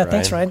you back, Yeah, Ryan.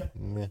 thanks, Ryan.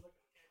 Yeah.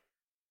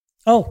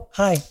 Oh,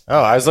 hi. Oh,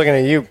 I was looking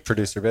at you,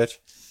 producer bitch.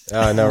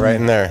 No, right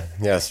in there.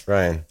 Yes,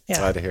 Ryan. Yeah.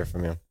 Glad to hear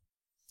from you. Do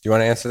you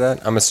want to answer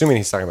that? I'm assuming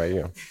he's talking about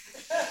you.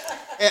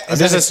 I'm Is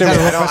just that assuming. a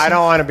real I question?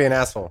 don't want to be an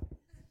asshole.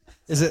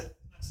 Is it?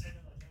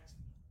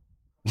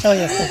 Oh,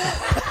 yeah.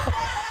 Thank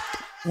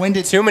you. When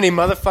did? Too many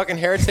motherfucking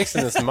heretics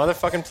in this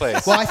motherfucking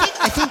place. Well,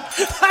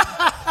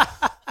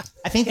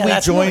 I think Yeah, we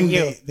that's more joined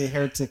you. the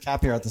Heretic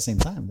Happy Hour at the same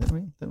time, didn't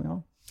we? Didn't we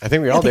all? I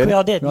think we I all think did. we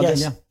all did. We all did,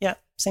 Yes. yeah. Yeah.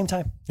 Same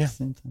time.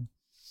 Same time.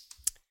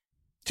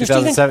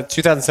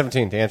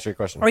 2017, to answer your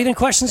question. Or even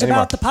questions Any more?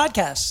 about the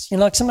podcast. You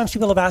know, like sometimes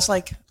people have asked,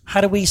 like,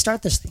 how do we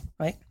start this thing,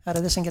 right? How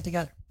did this thing get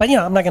together? But, you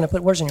know, I'm not going to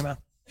put words in your mouth.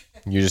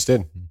 You just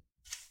did.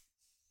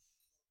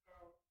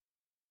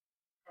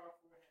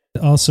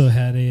 Also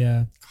had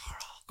a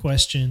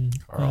question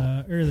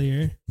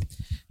earlier.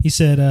 He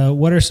said,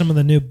 what are some of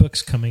the new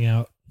books coming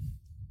out?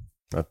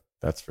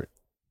 That's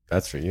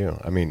for you.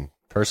 I mean,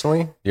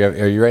 personally,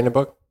 are you writing a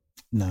book,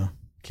 No.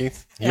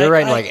 Keith? You're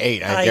writing like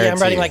 8. I guarantee. I'm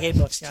writing you. like 8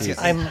 books. Yeah. Jesus.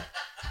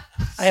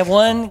 I have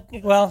one.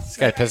 Well,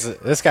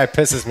 This guy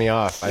pisses me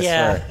off. I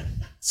yeah. swear.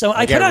 So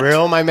I I put get out.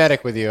 real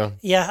mimetic with you.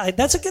 Yeah,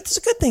 that's a good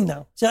thing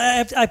though. So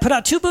I put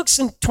out 2 books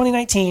in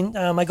 2019.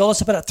 My goal is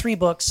to put out 3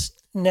 books,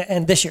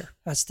 and this year.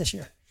 That's this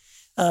year.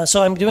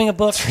 So I'm doing a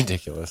book It's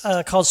ridiculous.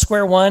 called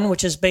Square One,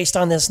 which is based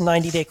on this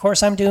 90-day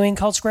course I'm doing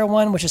called Square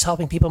One, which is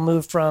helping people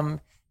move from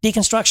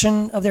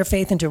deconstruction of their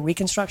faith into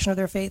reconstruction of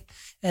their faith.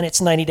 And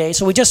it's 90 days.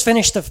 So we just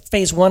finished the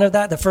phase 1 of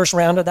that, the first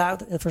round of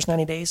that, the first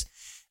 90 days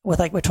with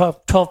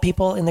 12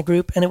 people in the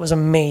group. And it was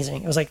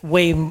amazing. It was like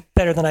way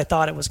better than I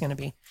thought it was going to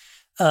be.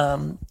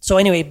 So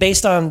anyway,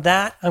 based on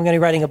that, I'm going to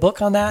be writing a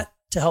book on that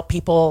to help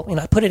people,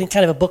 I put it in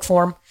kind of a book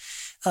form.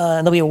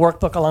 And there'll be a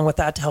workbook along with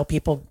that to help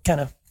people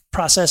kind of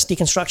process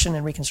deconstruction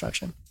and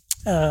reconstruction.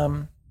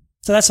 So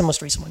that's the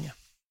most recent one,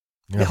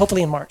 yeah.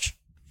 Hopefully in March.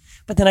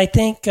 But then I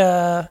think,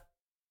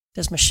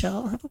 does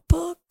Michelle have a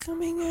book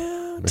coming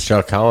out?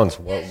 Michelle Collins.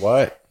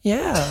 What?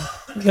 Yeah.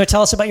 You going to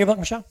tell us about your book,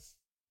 Michelle?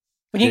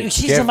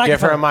 She's Give the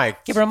microphone. her a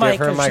mic. Give her a mic. Give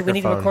her a 'cause we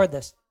need to microphone. record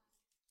this.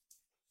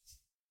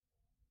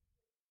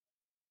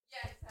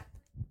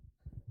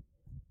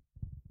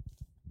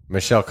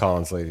 Michelle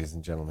Collins, ladies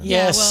and gentlemen.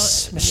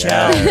 Yes, well-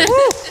 Michelle. Yeah.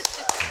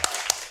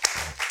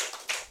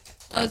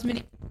 Well, as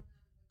many.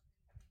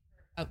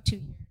 2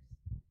 years.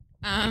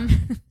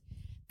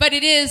 But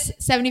it is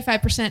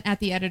 75% at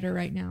the editor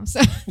right now.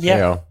 So, Yeah.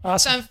 Yeah. so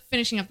Awesome. I'm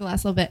finishing up the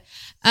last little bit.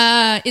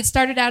 It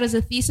started out as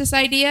a thesis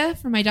idea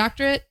for my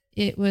doctorate.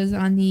 It was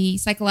on the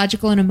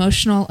psychological and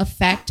emotional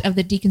effect of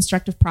the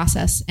deconstructive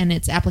process and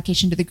its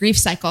application to the grief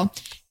cycle.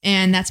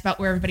 And that's about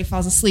where everybody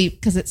falls asleep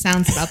because it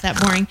sounds about that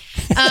boring.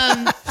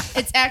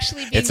 It's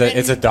actually being written.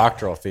 It's a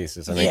doctoral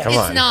thesis. I mean, Yeah. come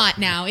It's on. not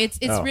now. It's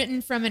Oh.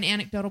 written from an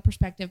anecdotal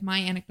perspective, my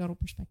anecdotal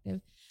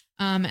perspective.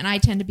 And I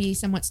tend to be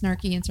somewhat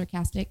snarky and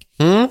sarcastic.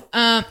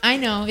 I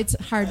know it's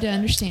hard to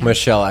understand.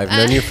 Michelle, I've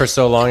known you for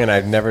so long, and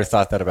I've never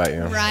thought that about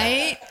you.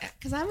 Right?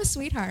 Because I'm a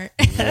sweetheart.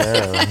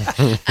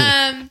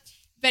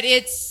 But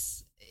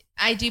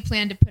I do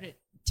plan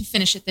to to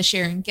finish it this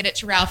year and get it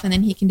to Ralph, and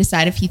then he can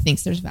decide if he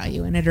thinks there's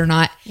value in it or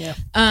not. Yeah.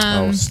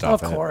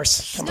 Stop Of it.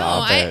 course. Come No,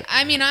 on.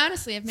 I mean,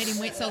 honestly, I've made him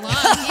wait so long.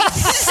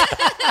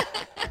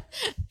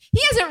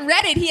 He hasn't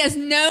read it. He has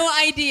no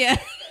idea.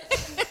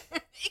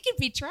 It could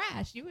be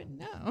trash. You wouldn't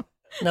know.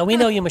 No, we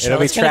know you, Michelle. It'll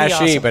be It's gonna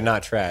trashy, awesome. but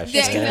not trash.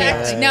 Yeah,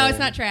 exactly. No, it's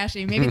not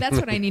trashy. Maybe that's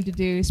what I need to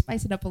do.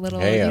 Spice it up a little,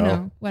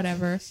 Heyo.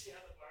 whatever.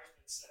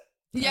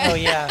 Yeah. Oh,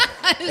 yeah.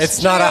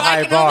 It's not a true. I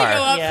high can only bar.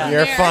 go up Yeah. from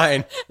You're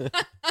there.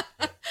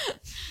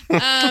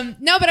 fine.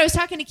 No, but I was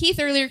talking to Keith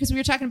earlier because we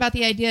were talking about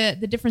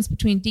the difference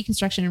between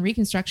deconstruction and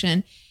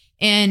reconstruction.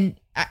 And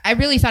I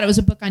really thought it was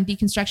a book on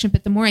deconstruction,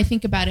 but the more I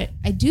think about it,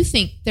 I do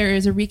think there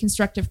is a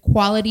reconstructive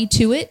quality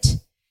to it,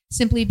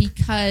 simply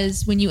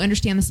because when you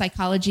understand the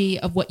psychology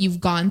of what you've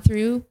gone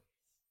through,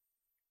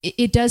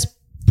 it does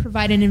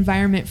provide an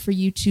environment for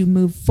you to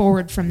move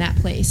forward from that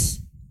place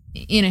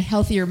in a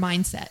healthier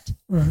mindset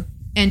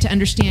and to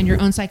understand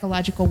your own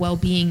psychological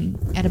well-being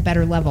at a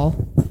better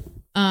level.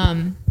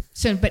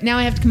 But now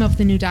I have to come up with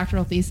a new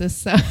doctoral thesis.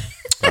 So,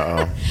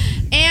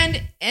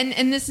 and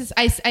this is,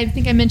 I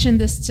think I mentioned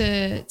this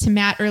to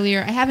Matt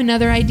earlier. I have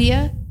another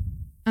idea.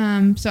 So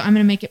I'm going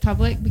to make it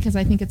public because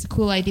I think it's a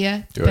cool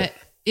idea, but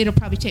it'll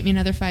probably take me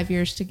another 5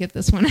 years to get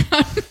this one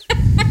out.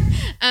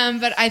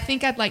 But I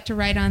think I'd like to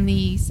write on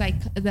the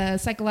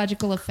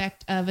psychological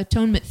effect of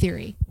atonement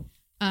theory,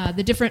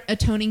 the different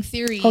atoning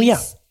theories. Oh, yeah.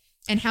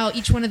 And how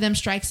each one of them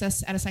strikes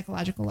us at a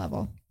psychological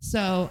level.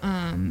 So,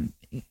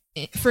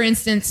 for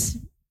instance,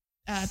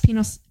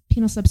 penal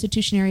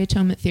substitutionary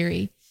atonement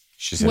theory.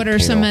 What are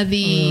some of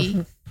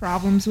the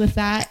problems with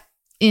that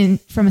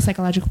from a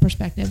psychological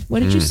perspective?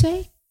 What did you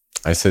say?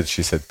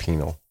 She said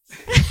penal.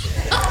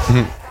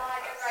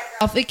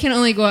 It can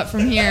only go up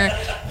from here.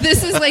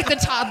 This is like the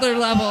toddler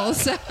level.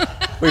 So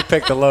We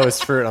picked the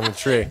lowest fruit on the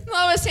tree.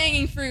 lowest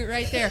hanging fruit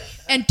right there.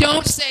 And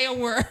don't say a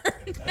word.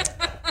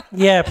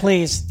 Yeah,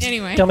 please.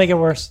 Anyway. Don't make it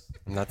worse.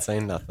 I'm not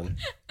saying nothing.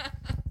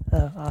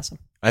 Awesome.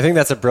 I think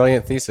that's a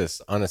brilliant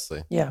thesis,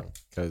 honestly. Yeah.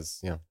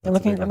 Because,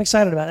 I'm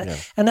excited about it. Yeah.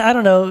 And I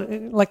don't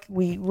know, like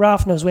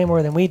Ralph knows way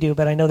more than we do,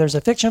 but I know there's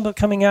a fiction book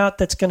coming out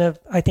that's going to,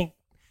 I think,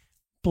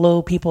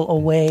 blow people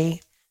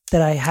away.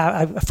 That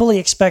I fully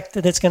expect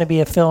that it's going to be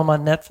a film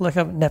on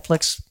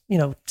Netflix,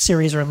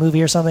 series or a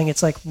movie or something.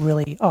 It's like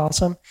really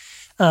awesome.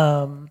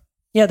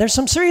 There's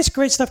some serious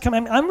great stuff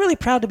coming. I'm really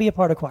proud to be a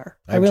part of Choir.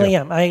 I really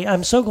am.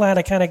 I'm so glad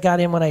I kind of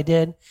got in when I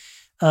did.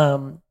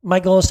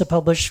 My goal is to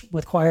publish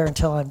with Choir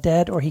until I'm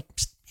dead, or he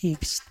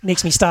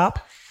makes me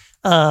stop.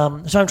 So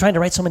I'm trying to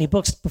write so many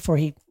books before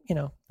he,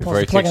 before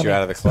he kicks you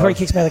out of the club. Before he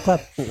kicks me out of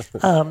the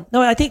club.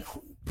 No, I think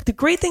the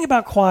great thing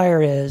about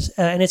Choir is,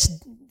 and it's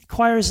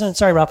Choir is.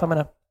 Sorry, Ralph.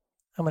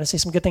 I'm going to say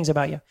some good things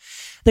about you.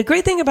 The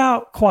great thing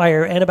about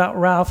Choir and about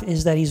Ralph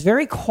is that he's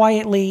very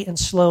quietly and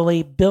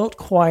slowly built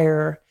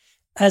Choir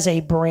as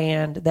a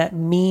brand that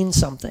means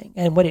something.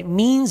 And what it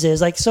means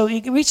is it's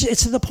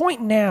to the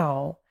point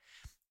now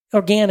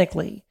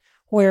organically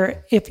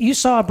where if you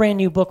saw a brand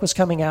new book was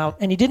coming out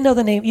and you didn't know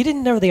the name, you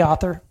didn't know the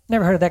author,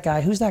 never heard of that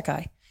guy. Who's that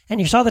guy? And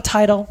you saw the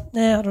title.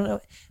 I don't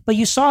know. But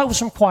you saw it was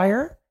from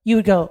Choir. You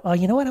would go, oh,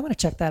 you know what? I'm going to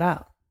check that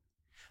out.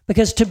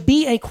 Because to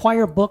be a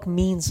Choir book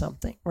means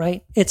something,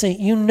 right? It's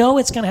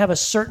it's going to have a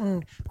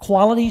certain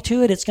quality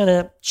to it. It's going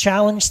to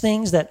challenge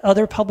things that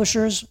other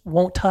publishers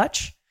won't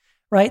touch,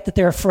 right? That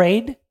they're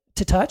afraid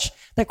to touch.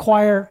 That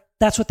Choir,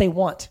 that's what they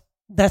want.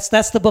 That's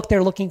the book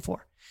they're looking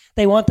for.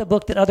 They want the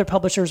book that other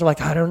publishers are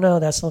like, I don't know,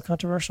 that's a little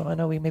controversial. I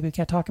know maybe we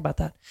can't talk about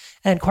that.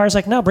 And Choir's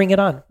like, no, bring it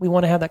on. We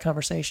want to have that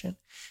conversation.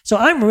 So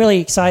I'm really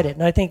excited.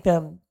 And I think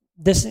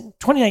this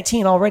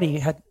 2019 already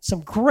had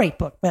some great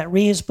book. Matt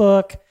Reeves'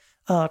 book,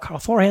 Carl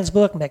Forehand's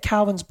book, Matt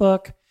Calvin's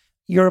book,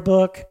 your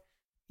book.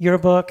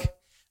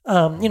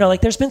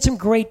 There's been some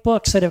great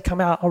books that have come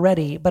out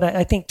already, but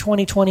I think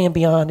 2020 and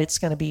beyond, it's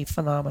going to be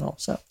phenomenal.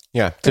 So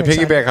yeah, to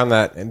piggyback on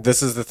that, and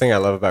this is the thing I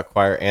love about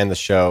Choir and the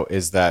show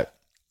is that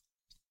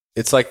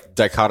it's like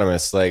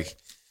dichotomous. Like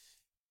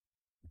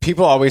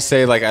people always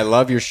say, like, I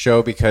love your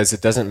show because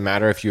it doesn't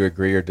matter if you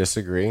agree or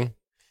disagree,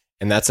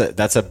 and that's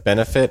a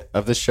benefit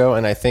of the show.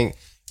 And I think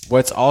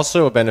what's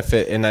also a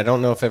benefit, and I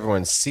don't know if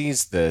everyone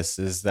sees this,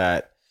 is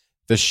that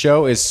the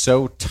show is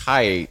so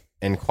tight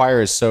and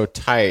Choir is so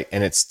tight,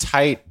 and it's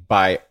tight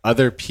by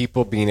other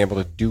people being able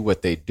to do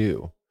what they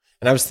do.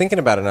 And I was thinking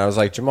about it, and I was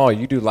like, Jamal,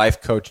 you do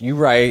life coaching. You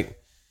write,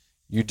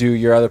 you do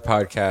your other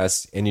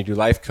podcast, and you do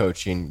life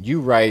coaching.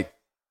 You write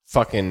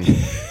fucking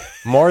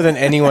more than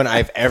anyone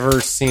I've ever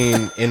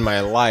seen in my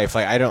life.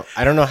 Like I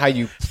don't know how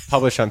you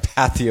publish on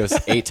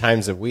Pathos 8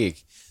 times a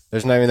week.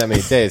 There's not even that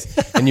many days.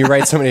 And you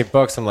write so many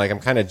books. I'm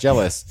kind of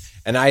jealous.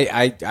 And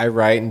I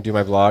write and do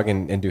my blog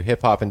and do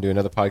hip hop and do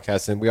another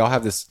podcast. And we all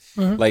have this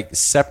like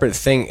separate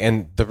thing.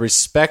 And the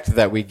respect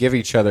that we give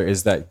each other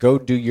is that go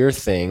do your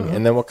thing.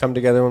 And then we'll come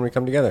together when we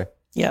come together.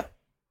 Yeah.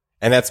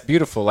 And that's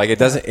beautiful. Like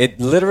it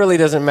literally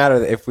doesn't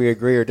matter if we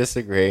agree or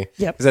disagree.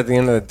 Yep. Because at the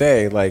end of the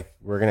day, like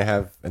we're going to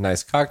have a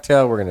nice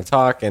cocktail. We're going to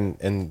talk.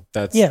 And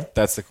that's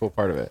the cool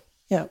part of it.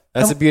 Yeah.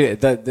 That's the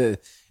beauty.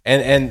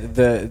 And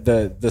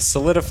the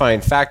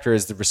solidifying factor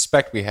is the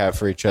respect we have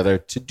for each other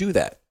to do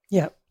that.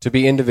 Yeah. to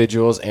be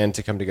individuals and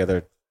to come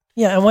together.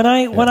 Yeah, and when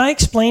I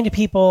explain to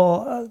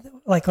people,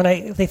 like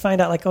if they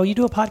find out, like, oh, you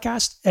do a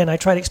podcast, and I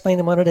try to explain to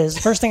them what it is,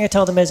 the first thing I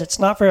tell them is it's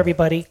not for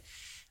everybody.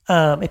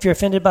 If you're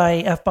offended by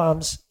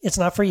F-bombs, it's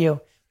not for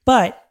you.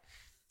 But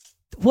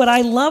what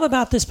I love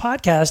about this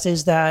podcast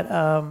is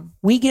that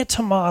we get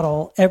to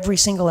model every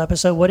single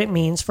episode what it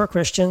means for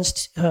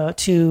Christians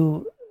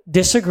to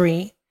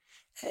disagree,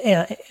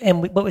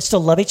 but we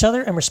still love each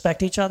other and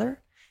respect each other.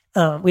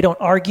 We don't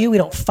argue, we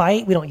don't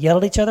fight, we don't yell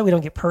at each other, we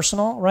don't get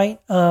personal, right?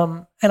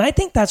 And I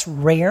think that's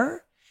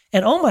rare.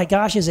 And oh my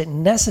gosh, is it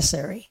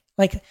necessary?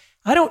 Like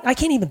I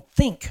can't even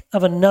think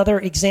of another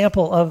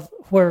example of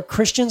where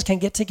Christians can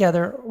get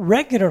together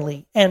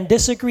regularly and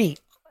disagree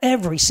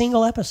every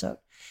single episode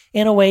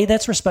in a way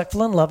that's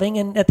respectful and loving.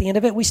 And at the end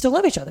of it, we still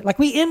love each other. Like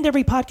we end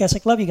every podcast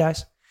like, love you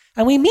guys.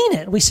 And we mean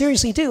it. We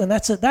seriously do. And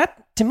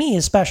that to me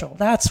is special.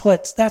 That's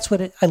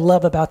what I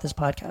love about this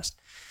podcast.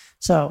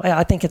 So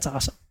I think it's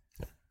awesome.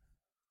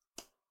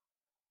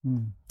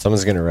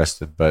 Someone's getting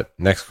arrested, but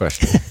next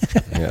question.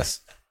 Yes.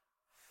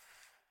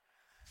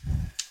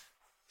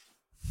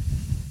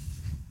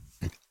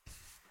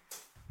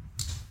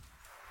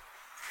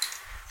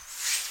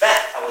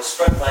 Matt, I was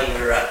struck by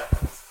your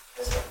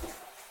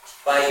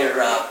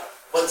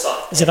what's on?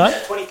 Is it on?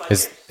 25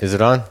 Is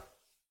it on?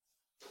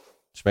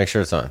 Just make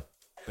sure it's on.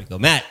 There we go.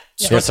 Matt,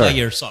 struck Yes, sir. by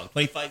your song,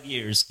 25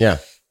 years. Yeah.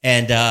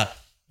 And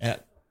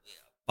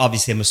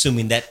obviously, I'm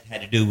assuming that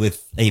had to do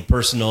with a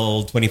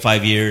personal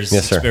 25 years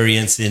Yes, sir.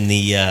 experience in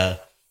the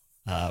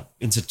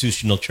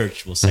institutional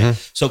church, we'll say. Mm-hmm.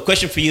 So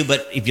question for you,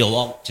 but if you'll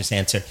all just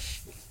answer.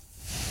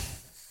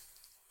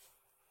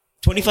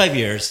 25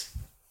 years,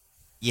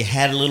 you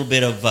had a little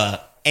bit of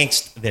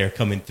angst there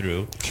coming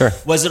through. Sure.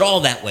 Was it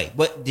all that way?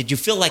 What did you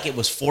feel like it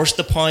was forced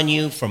upon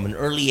you from an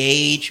early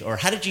age, or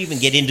how did you even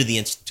get into the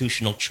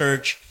institutional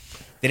church?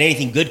 Did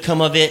anything good come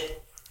of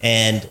it?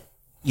 And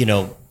you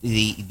know,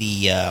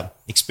 the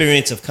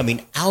experience of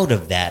coming out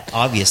of that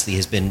obviously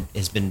has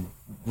been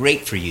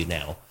great for you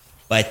now.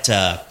 But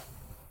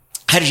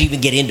how did you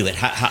even get into it?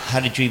 How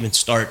did you even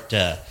start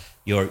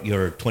your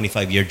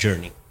 25-year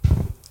journey?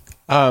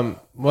 Well,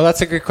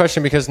 that's a good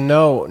question because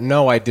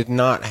no, I did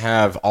not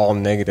have all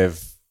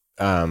negative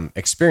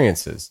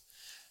experiences.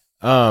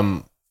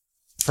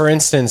 For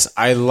instance,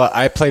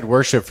 I played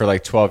worship for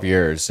like 12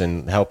 years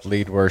and helped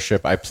lead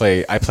worship. I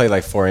play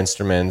like 4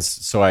 instruments,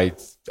 so I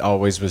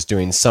always was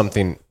doing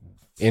something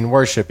in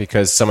worship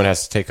because someone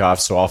has to take off,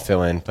 so I'll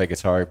fill in, play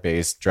guitar,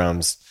 bass,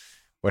 drums,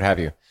 what have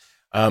you.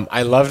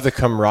 I love the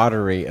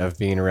camaraderie of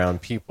being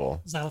around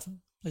people. Xylophone?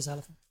 Play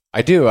xylophone.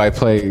 I do. I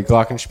play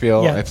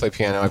glockenspiel. Yeah. I play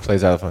piano. I play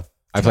xylophone.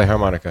 I play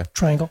harmonica.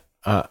 Triangle.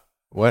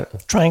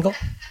 What? Triangle.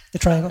 The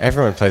triangle.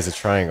 Everyone plays a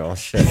triangle.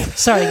 Shit.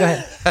 Sorry, go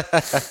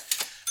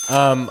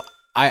ahead.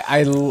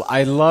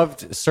 I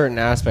loved certain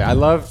aspects. I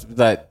loved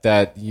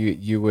that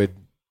you would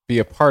be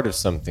a part of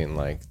something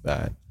like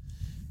that.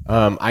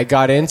 I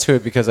got into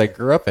it because I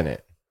grew up in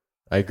it.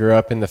 I grew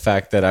up in the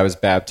fact that I was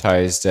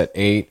baptized at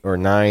 8 or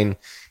 9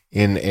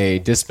 in a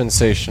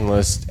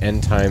dispensationalist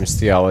end times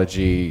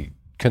theology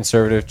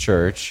conservative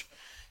church.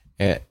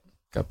 And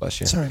God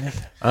bless you. Sorry,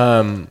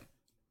 man.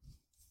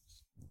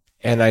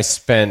 And I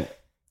spent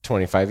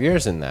 25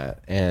 years in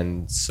that.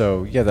 And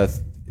so, yeah,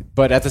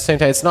 but at the same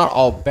time, it's not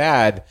all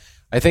bad.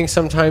 I think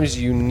sometimes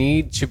you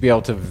need to be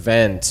able to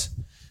vent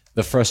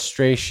the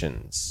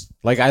frustrations.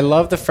 Like, I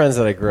love the friends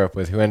that I grew up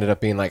with who ended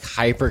up being like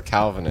hyper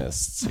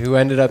Calvinists, who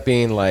ended up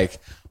being like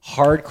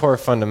hardcore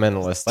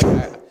fundamentalists.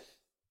 Like,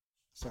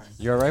 Sorry.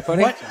 you all right,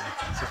 buddy? What?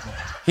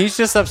 He's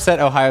just upset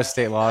Ohio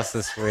State lost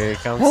this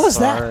week. I'm What was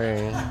that?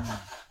 sorry.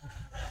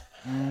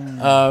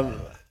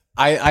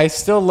 I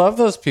still love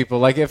those people.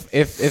 Like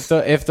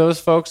if those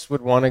folks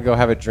would want to go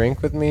have a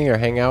drink with me or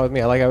hang out with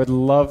me, I would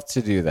love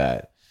to do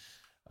that.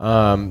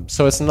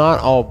 So it's not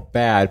all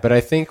bad, but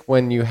I think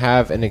when you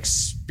have an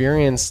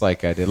experience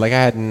like I did, like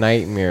I had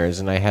nightmares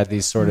and I had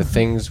these sort of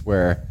things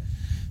where,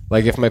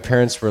 like if my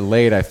parents were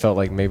late, I felt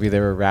like maybe they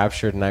were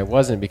raptured and I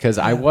wasn't because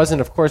I wasn't,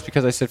 of course,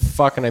 because I said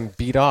fuck and I'm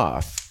beat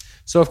off.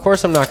 So of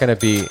course I'm not going to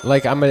be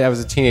like I was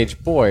a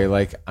teenage boy.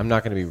 Like I'm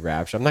not going to be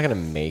raptured. I'm not going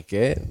to make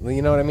it.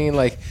 You know what I mean?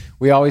 Like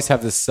we always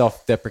have this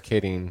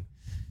self-deprecating.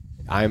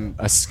 I'm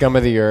a scum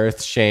of the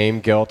earth, shame,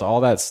 guilt,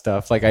 all that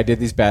stuff. Like I did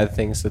these bad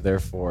things, so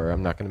therefore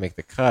I'm not going to make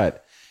the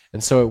cut.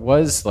 And so it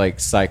was like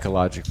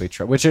psychologically,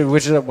 which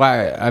is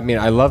why I mean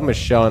I love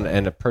Michelle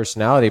and a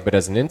personality, but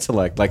as an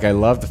intellect, like I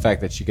love the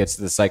fact that she gets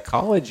to the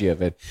psychology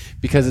of it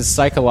because it's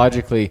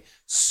psychologically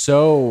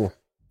so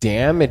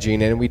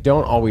damaging, and we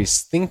don't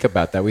always think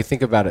about that. We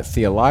think about it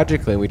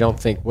theologically, and we don't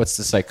think what's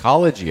the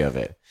psychology of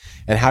it,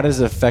 and how does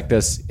it affect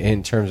us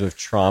in terms of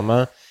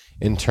trauma,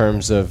 in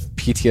terms of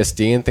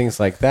PTSD and things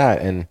like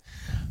that. And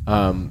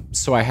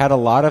so I had a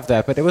lot of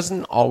that, but it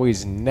wasn't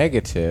always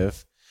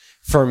negative.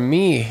 For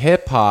me,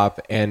 hip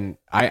hop, and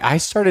I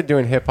started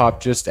doing hip hop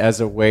just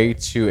as a way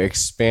to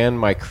expand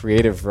my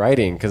creative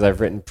writing because I've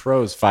written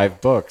prose,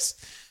 5 books.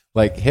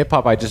 Like hip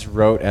hop, I just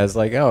wrote as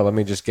like, oh, let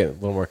me just get a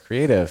little more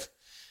creative.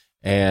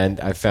 And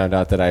I found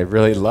out that I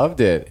really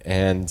loved it.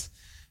 And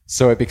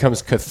So it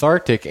becomes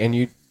cathartic,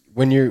 and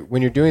when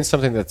you're doing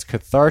something that's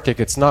cathartic,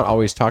 it's not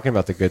always talking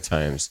about the good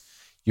times.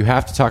 You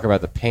have to talk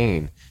about the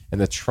pain and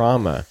the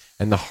trauma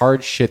and the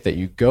hard shit that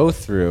you go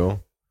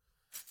through.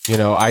 You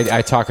know,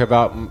 I talk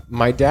about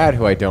my dad,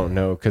 who I don't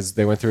know, because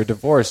they went through a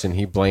divorce, and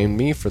he blamed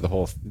me for the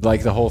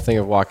whole thing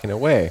of walking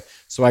away.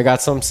 So I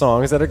got some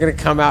songs that are going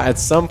to come out at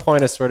some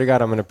point. I swear to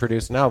God, I'm going to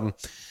produce an album.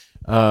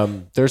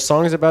 There's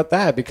songs about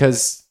that,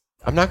 because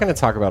I'm not going to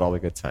talk about all the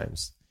good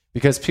times,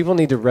 because people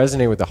need to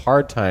resonate with the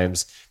hard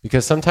times,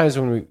 because sometimes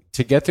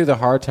to get through the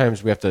hard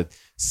times, we have to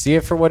see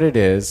it for what it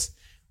is.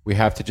 We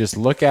have to just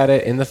look at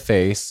it in the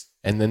face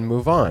and then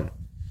move on.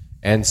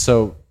 And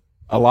so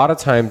a lot of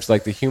times,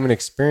 like, the human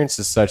experience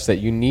is such that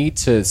you need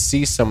to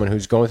see someone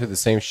who's going through the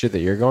same shit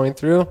that you're going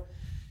through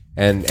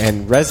and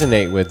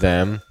resonate with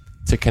them,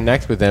 to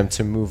connect with them,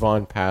 to move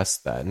on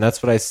past that. And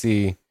that's what I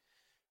see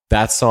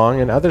that song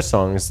and other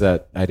songs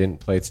that I didn't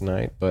play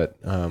tonight. But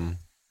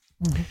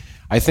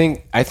I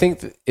think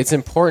it's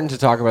important to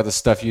talk about the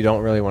stuff you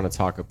don't really want to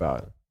talk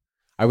about.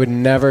 I would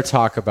never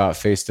talk about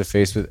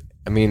face-to-face with,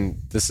 I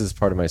mean, this is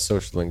part of my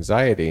social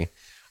anxiety.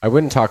 I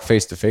wouldn't talk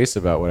face-to-face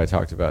about what I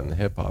talked about in the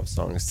hip-hop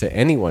songs to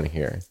anyone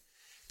here,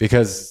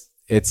 because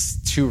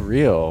it's too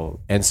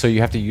real. And so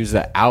you have to use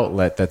that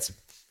outlet that's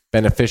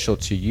beneficial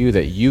to you,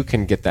 that you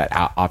can get that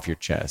out off your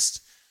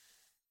chest.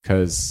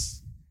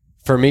 Because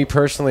for me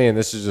personally, and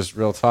this is just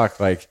real talk,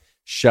 like,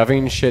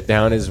 shoving shit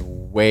down is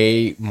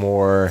way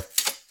more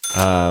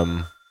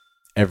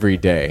every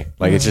day.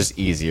 Like, it's just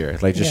easier.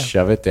 Like, just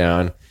shove it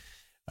down.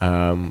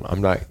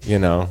 I'm not, you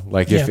know,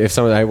 like, if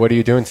someone, hey, what are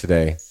you doing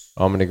today?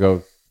 Oh, I'm going to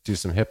go do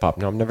some hip hop.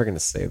 No, I'm never going to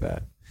say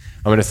that.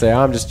 I'm going to say,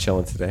 I'm just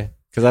chilling today,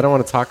 because I don't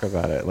want to talk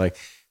about it. Like,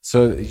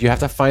 so you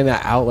have to find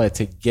that outlet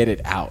to get it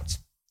out.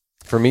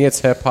 For me, it's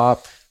hip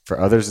hop. For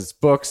others, it's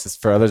books.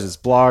 For others, it's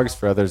blogs.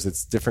 For others,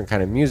 it's different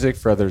kind of music.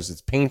 For others,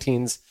 it's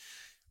paintings.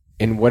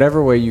 In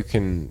whatever way you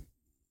can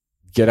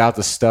get out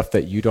the stuff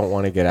that you don't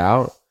want to get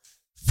out,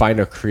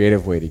 find a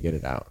creative way to get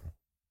it out.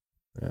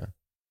 Yeah.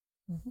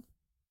 Mm-hmm.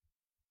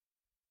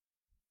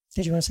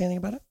 Did you want to say anything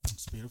about it?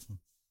 It's beautiful.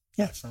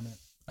 Yeah.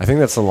 I think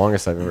that's the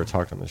longest I've ever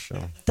talked on this show.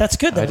 That's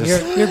good, though.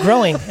 You're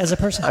growing as a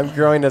person. I'm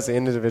growing as an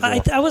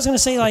individual. I was going to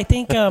say, I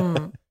think,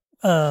 you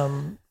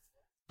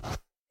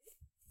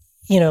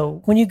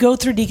know, when you go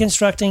through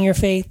deconstructing your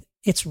faith,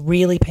 it's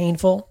really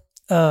painful.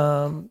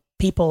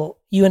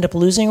 You end up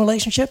losing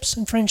relationships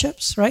and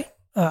friendships, right?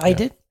 I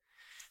did.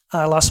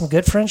 I lost some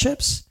good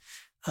friendships,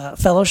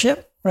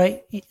 fellowship,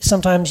 right?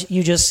 Sometimes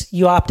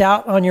you opt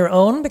out on your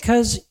own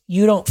because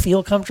you don't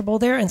feel comfortable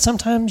there. And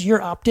sometimes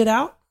you're opted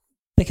out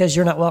because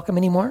you're not welcome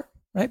anymore,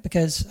 right?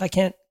 Because I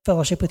can't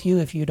fellowship with you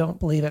if you don't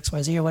believe X,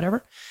 Y, Z or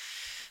whatever.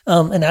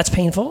 And that's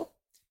painful.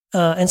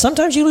 And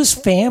sometimes you lose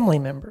family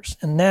members,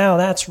 and now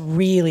that's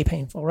really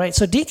painful, right?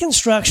 So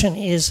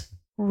deconstruction is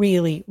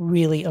really,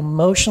 really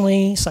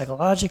emotionally,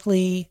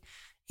 psychologically,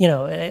 you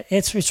know,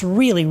 it's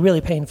really,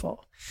 really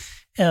painful.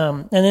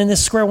 And then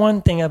this square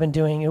one thing I've been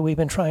doing, we've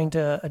been trying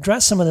to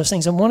address some of those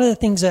things. And one of the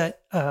things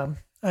that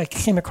I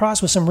came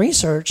across with some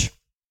research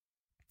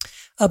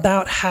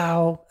about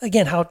how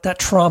that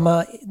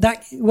trauma,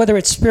 that whether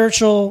it's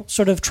spiritual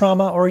sort of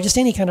trauma or just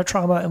any kind of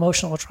trauma,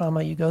 emotional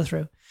trauma you go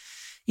through,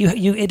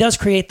 it does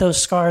create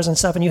those scars and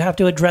stuff, and you have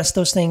to address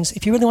those things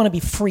if you really want to be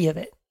free of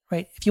it,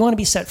 right? If you want to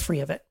be set free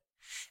of it.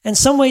 In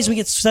some ways, we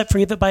get set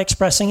free of it by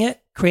expressing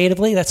it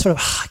creatively. That's sort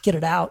of get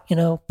it out, you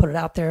know, put it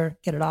out there,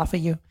 get it off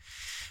of you.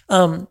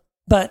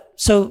 But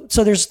so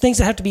there's things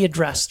that have to be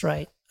addressed,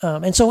 right?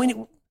 And so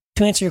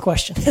to answer your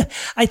question,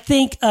 I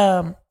think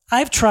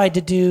I've tried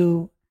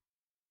to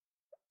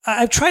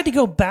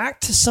go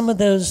back to some of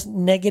those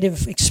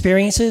negative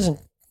experiences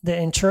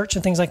in church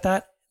and things like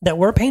that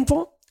were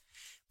painful.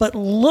 But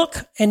look,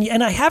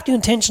 and I have to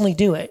intentionally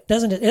do it,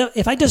 doesn't it?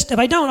 If I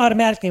don't,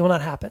 automatically it will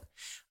not happen.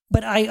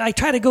 But I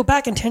try to go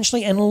back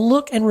intentionally and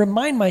look and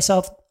remind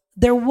myself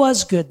there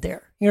was good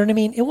there. You know what I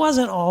mean? It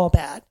wasn't all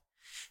bad.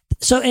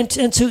 So, and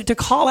to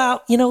call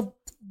out, you know,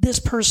 this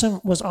person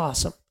was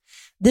awesome.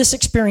 This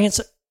experience,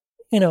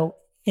 you know,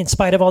 in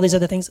spite of all these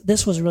other things,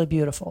 this was really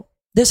beautiful.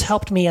 This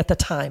helped me at the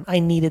time. I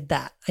needed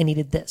that. I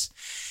needed this.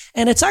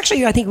 And it's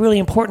actually, I think, really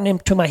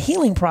important to my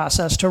healing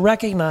process to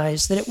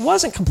recognize that it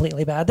wasn't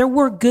completely bad. There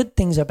were good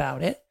things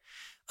about it.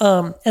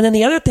 And then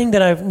the other thing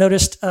that I've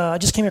noticed, I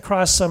just came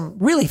across some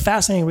really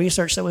fascinating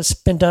research that was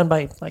been done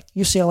by like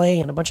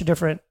UCLA and a bunch of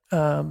different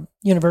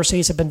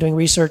universities have been doing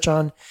research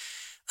on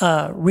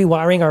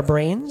rewiring our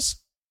brains.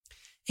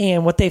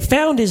 And what they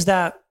found is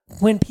that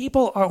when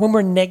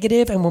we're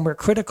negative and when we're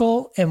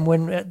critical and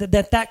when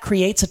that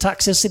creates a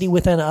toxicity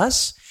within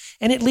us,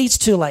 and it leads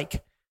to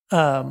like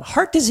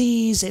heart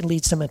disease, it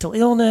leads to mental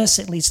illness,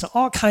 it leads to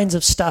all kinds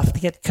of stuff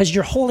because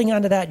you're holding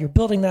onto that, you're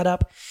building that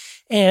up.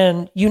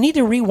 And you need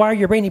to rewire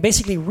your brain. You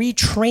basically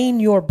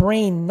retrain your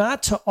brain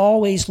not to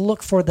always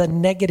look for the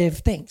negative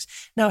things.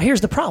 Now, here's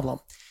the problem.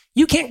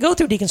 You can't go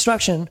through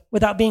deconstruction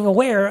without being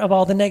aware of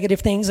all the negative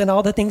things and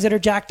all the things that are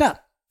jacked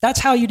up. That's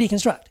how you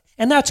deconstruct.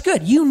 And that's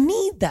good. You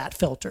need that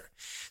filter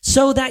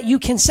so that you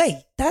can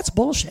say, that's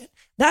bullshit.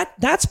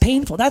 That's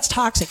painful. That's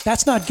toxic.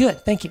 That's not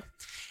good. Thank you.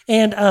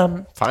 And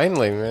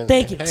Finally, man.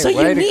 thank you. Hey, So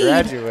way you to need.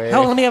 graduate.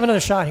 Oh, let me have another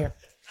shot here.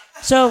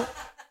 So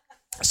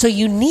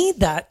you need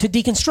that to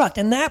deconstruct,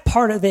 and that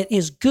part of it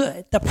is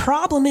good. The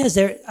problem is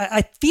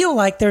I feel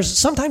like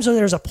there's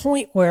a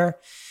point where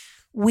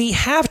we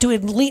have to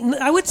at least,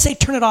 I would say,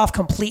 turn it off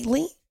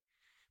completely,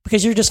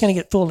 because you're just going to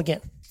get fooled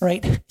again,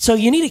 right? So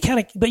you need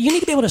to but you need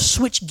to be able to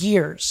switch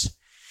gears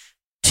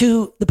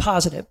to the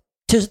positive,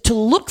 to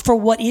look for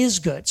what is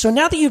good. So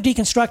now that you've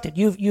deconstructed,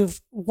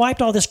 you've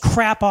wiped all this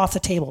crap off the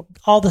table,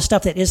 all the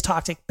stuff that is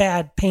toxic,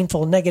 bad,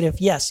 painful,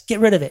 negative. Yes, get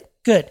rid of it.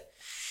 Good.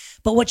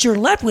 But what you're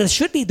left with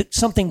should be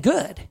something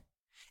good.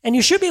 And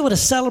you should be able to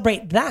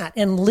celebrate that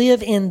and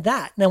live in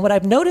that. Now, what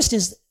I've noticed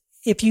is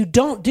if you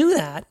don't do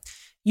that,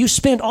 you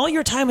spend all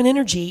your time and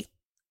energy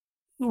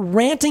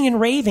ranting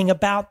and raving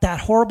about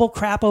that horrible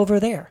crap over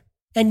there.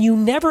 And you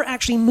never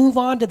actually move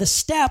on to the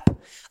step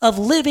of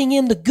living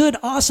in the good,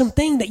 awesome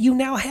thing that you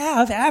now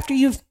have after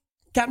you've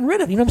gotten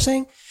rid of. You know what I'm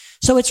saying?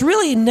 So it's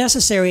really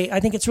necessary. I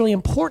think it's really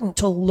important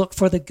to look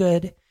for the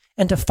good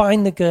and to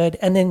find the good.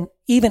 And then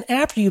even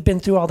after you've been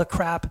through all the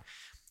crap,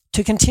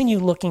 to continue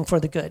looking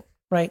for the good,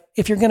 right?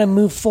 If you're going to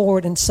move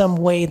forward in some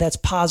way that's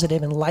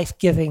positive and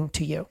life-giving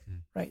to you,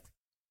 right?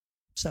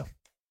 So.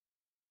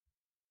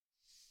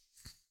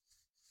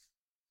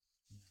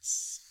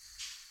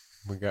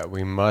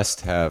 We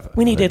must have.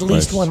 We need a at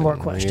least question. one more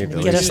We question need to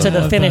at get us least to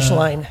the one. finish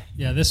line.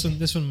 Yeah, this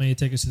one may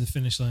take us to the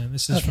finish line.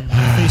 This is from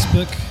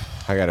Facebook.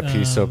 I got to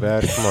pee so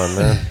bad. Come on,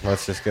 man.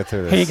 Let's just get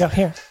through this. Here you go.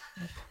 Here.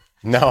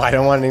 No, I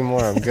don't want any more.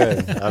 I'm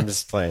good. I'm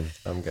just playing.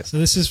 I'm good. So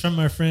this is from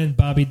our friend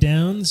Bobby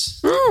Downs.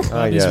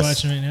 Bobby's yes.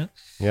 watching right now.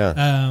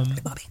 Yeah.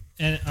 Bobby.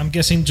 And I'm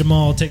guessing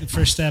Jamal will take the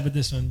first stab at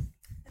this one.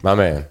 My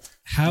man.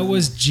 How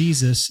was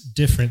Jesus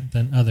different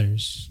than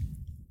others?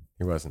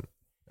 He wasn't.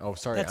 Oh,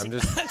 sorry. That's- I'm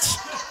just.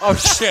 Oh,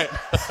 shit.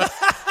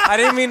 I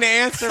didn't mean to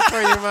answer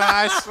for you, man.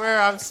 I swear.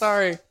 I'm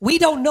sorry. We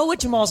don't know what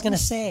Jamal's going to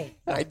say.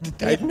 I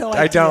have no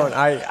I idea. don't.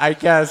 I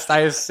guessed. I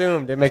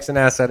assumed. It makes an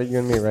ass out of you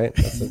and me, right?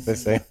 That's what they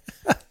say.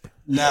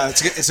 No,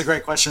 it's a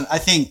great question. I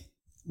think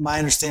my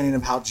understanding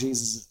of how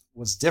Jesus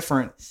was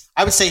different,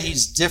 I would say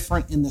he's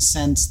different in the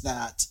sense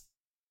that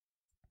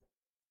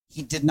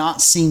he did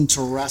not seem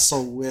to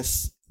wrestle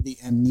with the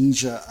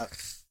amnesia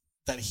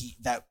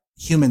that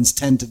humans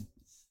tend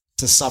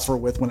to suffer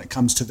with when it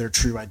comes to their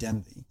true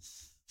identity.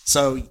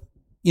 So,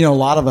 a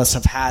lot of us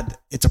have had,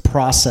 it's a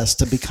process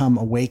to become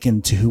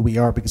awakened to who we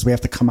are, because we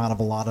have to come out of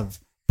a lot of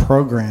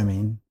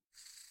programming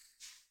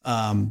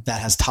that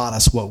has taught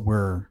us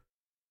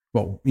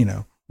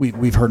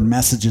we've heard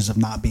messages of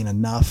not being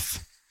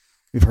enough.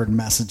 We've heard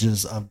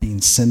messages of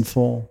being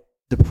sinful,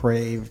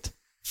 depraved,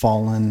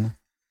 fallen.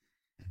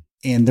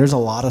 And there's a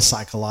lot of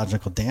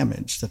psychological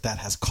damage that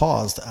has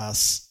caused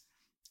us.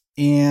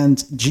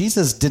 And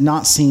Jesus did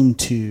not seem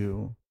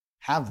to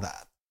have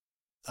that.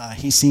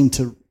 He seemed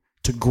to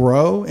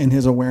grow in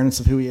his awareness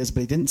of who he is,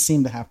 but he didn't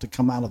seem to have to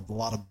come out of a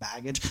lot of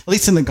baggage, at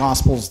least in the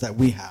Gospels that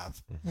we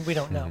have. We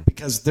don't know.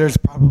 Because there's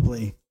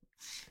probably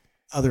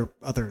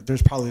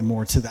there's probably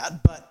more to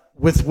that. But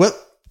with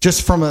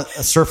just from a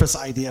surface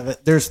idea of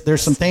it,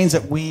 there's some things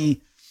that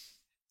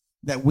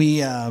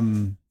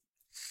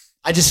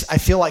I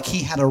feel like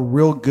he had a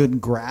real good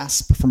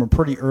grasp from a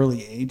pretty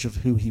early age of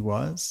who he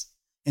was,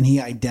 and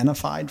he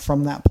identified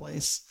from that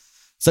place.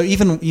 So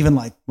even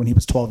like when he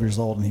was 12 years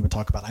old and he would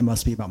talk about, I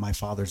must be about my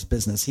Father's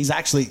business. He's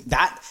actually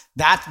that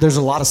there's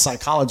a lot of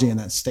psychology in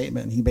that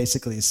statement. He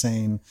basically is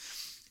saying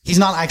he's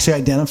not actually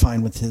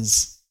identifying with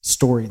his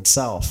storied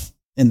self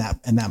in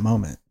that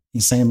moment.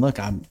 He's saying, look,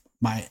 I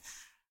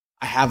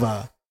have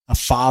a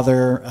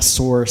father, a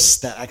source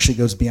that actually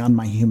goes beyond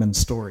my human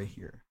story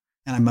here.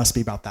 And I must be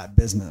about that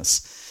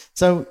business.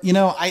 So,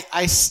 I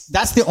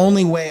that's the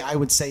only way I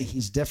would say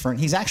he's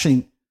different. He's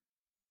actually,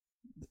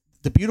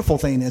 the beautiful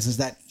thing is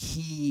that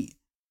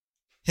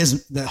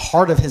the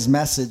heart of his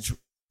message,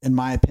 in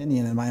my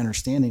opinion and my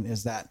understanding,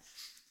 is that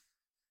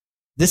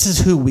this is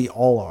who we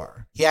all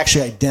are. He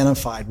actually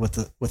identified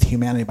with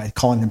humanity by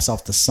calling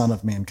himself the Son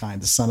of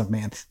Mankind, the Son of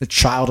Man, the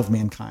child of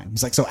mankind.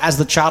 He's like, so as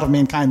the child of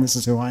mankind, this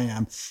is who I am.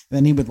 And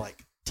then he would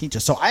teach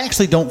us. So I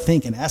actually don't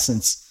think in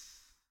essence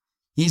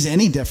he's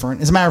any different.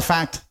 As a matter of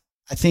fact,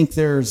 I think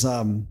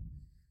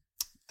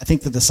I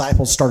think the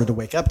disciples started to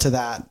wake up to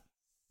that.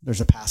 There's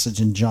a passage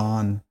in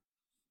John,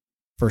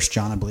 1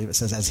 John, I believe it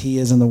says, as he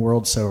is in the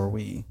world, so are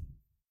we.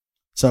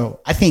 So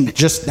I think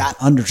just that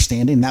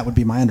understanding, that would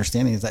be my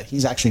understanding, is that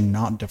he's actually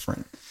not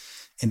different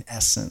in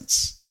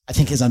essence. I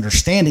think his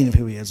understanding of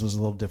who he is was a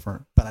little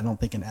different, but I don't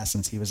think in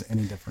essence he was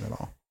any different at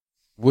all.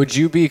 Would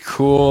you be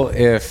cool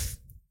if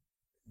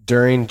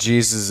during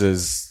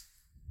Jesus's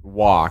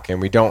walk,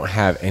 and we don't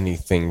have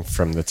anything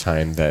from the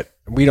time that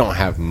we don't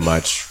have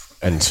much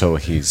until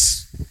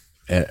he's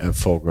a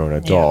full-grown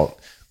adult.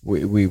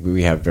 Yeah.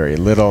 We have very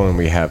little, and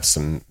we have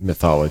some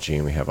mythology,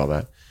 and we have all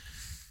that.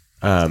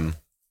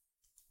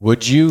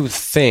 Would you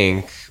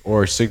think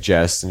or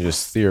suggest and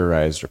just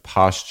theorize or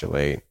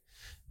postulate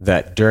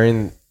that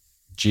during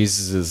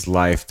Jesus'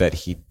 life that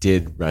he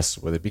did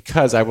wrestle with it.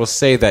 Because I will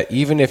say that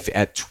even if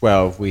at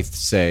 12 we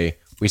say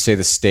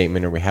the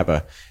statement, or we have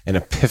an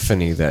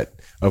epiphany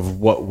of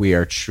what we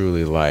are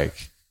truly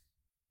like,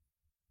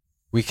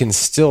 we can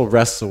still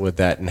wrestle with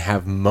that and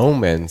have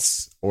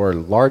moments, or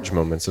large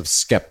moments, of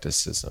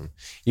skepticism.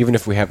 Even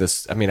if we have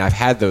this, I mean, I've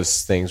had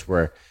those things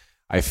where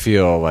I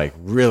feel like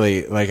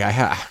really, like I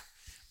have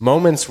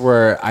moments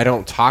where I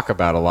don't talk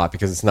about a lot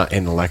because it's not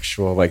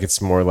intellectual, like it's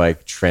more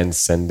like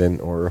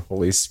transcendent or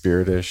Holy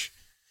Spirit-ish.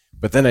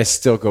 But then I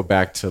still go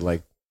back to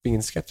like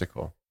being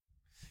skeptical.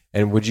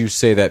 And would you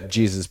say that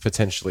Jesus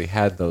potentially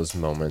had those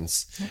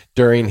moments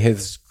during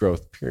his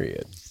growth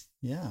period?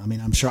 Yeah, I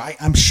mean, I'm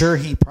sure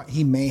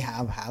he may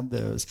have had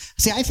those.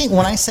 See, I think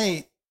when I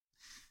say,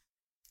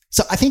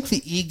 so I think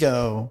the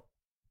ego,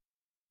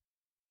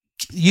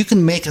 you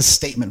can make a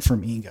statement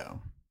from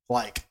ego,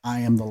 like I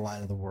am the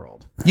light of the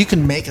world. You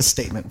can make a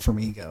statement from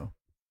ego,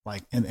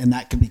 like, and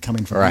that could be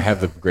coming from. Or ego. I have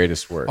the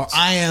greatest words. Or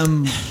I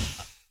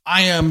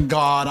am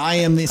God. I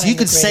am this. You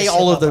could say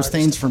all of those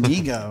things from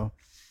ego,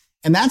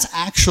 and that's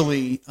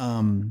actually,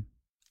 I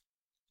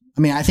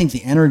mean, I think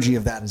the energy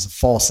of that is a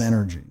false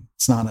energy.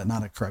 It's not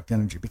a correct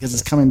energy, because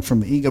it's coming from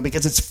the ego,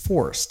 because it's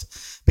forced,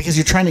 because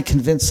you're trying to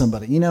convince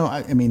somebody. You know,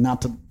 I mean,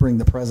 not to bring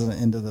the president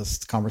into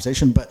this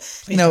conversation,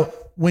 but you know,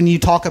 when you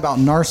talk about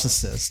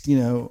narcissist, you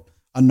know,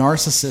 a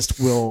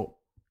narcissist will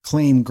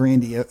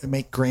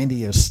make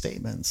grandiose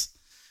statements,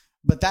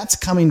 but that's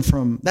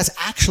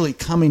actually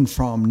coming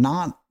from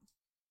not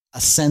a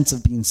sense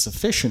of being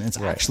sufficient.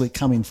 It's actually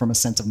coming from a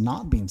sense of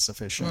not being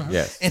sufficient.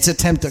 Yes. It's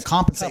attempt to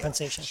compensate.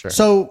 Compensation. Sure.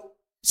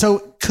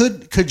 So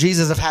could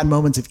Jesus have had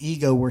moments of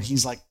ego where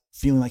he's like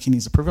feeling like he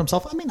needs to prove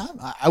himself? I mean,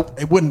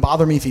 it wouldn't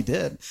bother me if he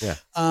did. Yeah.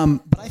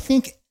 But I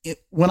think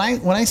when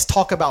I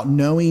talk about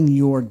knowing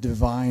your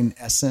divine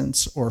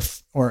essence,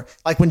 or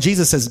like when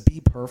Jesus says, "Be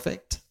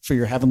perfect, for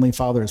your heavenly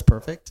Father is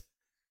perfect,"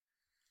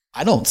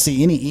 I don't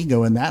see any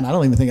ego in that, and I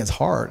don't even think it's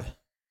hard.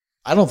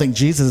 I don't think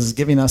Jesus is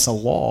giving us a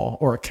law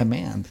or a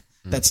command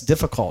that's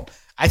difficult.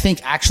 I think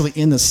actually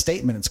in the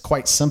statement it's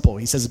quite simple.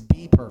 He says,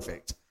 "Be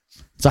perfect."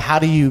 So how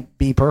do you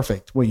be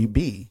perfect? Well, you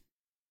be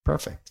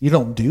perfect. You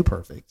don't do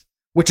perfect,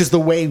 which is the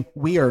way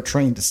we are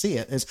trained to see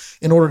it. Is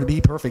in order to be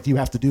perfect, you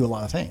have to do a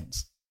lot of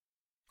things,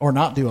 or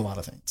not do a lot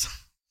of things,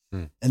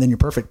 and then you're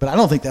perfect. But I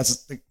don't think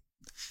that's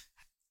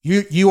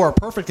you are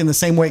perfect in the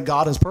same way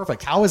God is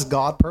perfect. How is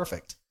God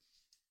perfect?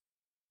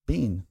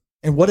 Being.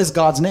 And what is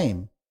God's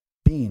name?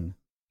 Being.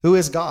 Who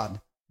is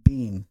God?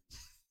 Being.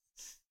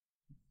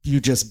 You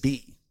just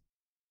be.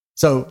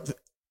 So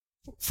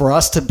for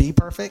us to be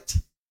perfect,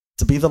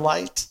 to be the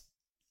light,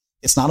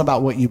 it's not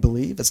about what you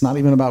believe. It's not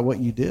even about what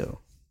you do.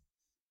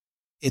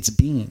 It's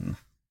being.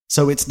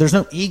 So there's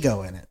no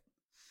ego in it.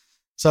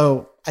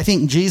 So I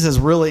think Jesus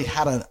really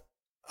had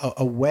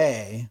a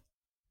way.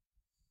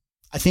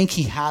 I think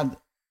he had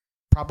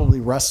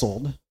probably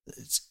wrestled.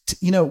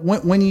 You know,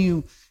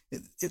 when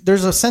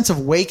there's a sense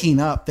of waking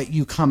up that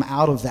you come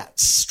out of that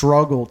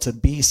struggle to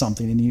be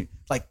something, and you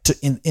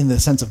in the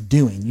sense of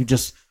doing, you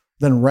just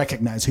then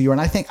recognize who you are.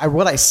 And I think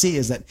what I see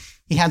is that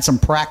he had some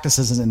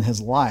practices in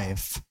his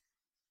life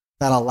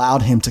that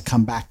allowed him to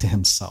come back to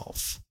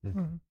himself,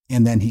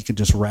 and then he could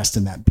just rest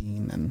in that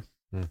being.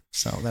 And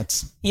so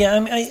that's, yeah. I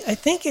mean, I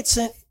think it's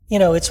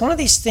it's one of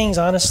these things,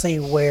 honestly,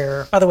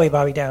 where, by the way,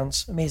 Bobby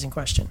Downs, amazing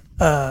question.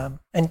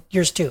 And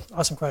yours too.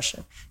 Awesome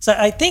question. So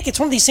I think it's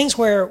one of these things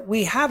where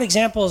we have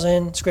examples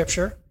in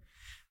Scripture.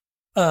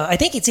 I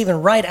think it's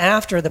even right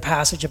after the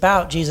passage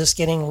about Jesus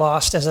getting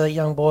lost as a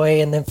young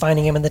boy and then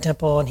finding him in the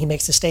temple, and he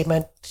makes the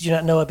statement, "Did you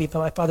not know it be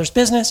my Father's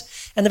business?"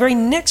 And the very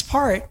next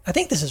part, I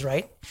think this is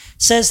right,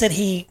 says that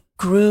he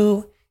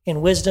grew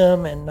in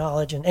wisdom and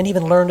knowledge and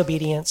even learned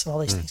obedience and all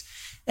these things.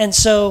 And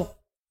so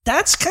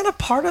that's kind of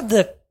part of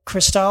the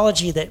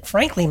Christology that,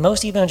 frankly,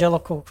 most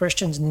evangelical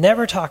Christians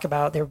never talk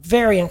about. They're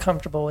very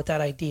uncomfortable with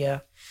that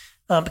idea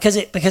because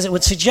it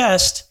would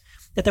suggest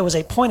that there was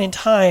a point in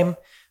time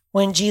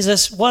when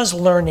Jesus was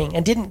learning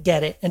and didn't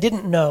get it and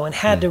didn't know and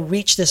had to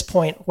reach this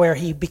point where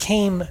he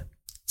became...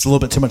 It's a little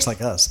bit too much like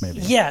us,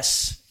 maybe.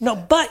 Yes. No,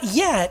 but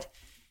yet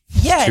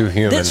too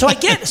human. So I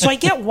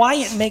get why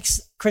it makes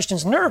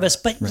Christians nervous,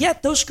 but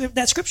yet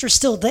that scripture is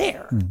still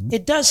there.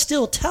 It does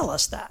still tell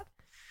us that.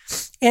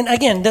 And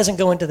again, it doesn't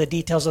go into the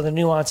details of the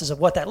nuances of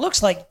what that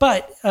looks like,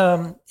 but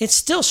it's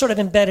still sort of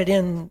embedded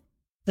in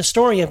the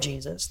story of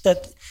Jesus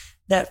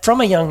that from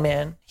a young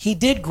man, he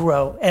did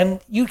grow, and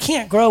you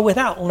can't grow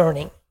without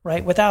learning,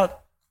 right?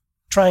 Without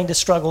trying to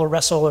struggle or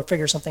wrestle or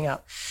figure something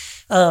out.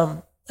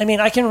 I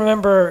mean, I can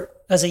remember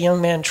as a young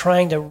man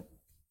trying to,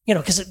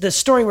 because the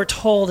story we're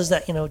told is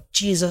that,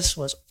 Jesus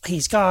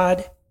he's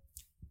God,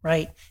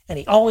 right? And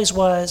he always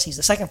was. He's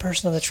the second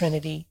person of the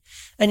Trinity.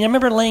 And I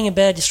remember laying in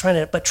bed just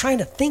trying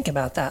to think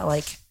about that,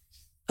 like,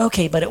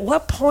 okay, but at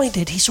what point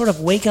did he sort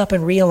of wake up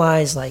and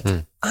realize, like,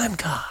 I'm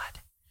God.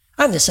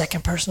 I'm the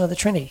second person of the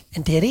Trinity.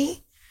 And did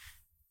he?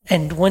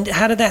 And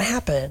how did that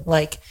happen?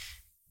 Like,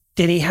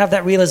 did he have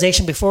that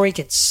realization before he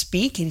could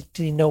speak? Did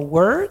he know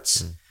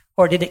words?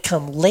 Or did it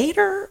come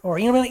later? Or,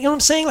 you know what I'm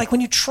saying? Like,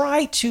 when you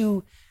try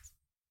to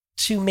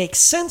to make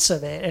sense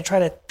of it and try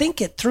to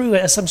think it through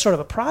as some sort of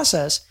a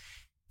process,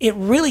 it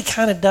really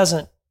kind of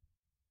doesn't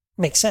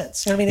make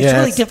sense. You know what I mean? It's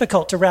really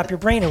difficult to wrap your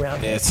brain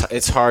around.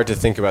 It's hard to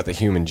think about the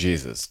human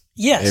Jesus.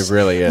 Yes. It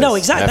really is. No,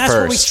 exactly. That's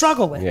what we first.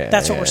 struggle with. Yeah,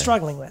 That's what yeah. we're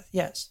struggling with.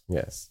 Yes.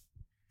 Yes.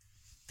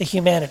 The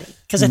humanity.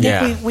 Because I think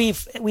Yeah.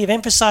 we've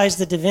emphasized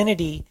the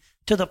divinity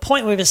to the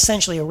point where we've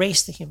essentially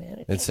erased the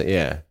humanity.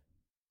 Yeah.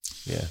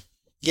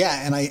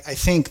 Yeah, and I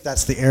think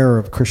that's the error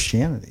of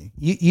Christianity.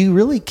 You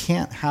really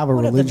can't have a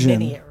One religion. of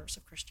the many errors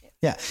of Christianity.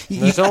 Yeah,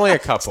 There's only a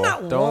couple.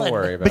 not Don't one.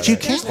 worry about But you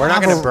it. can't We're not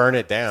have going a- to burn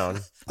it down.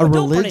 a Don't put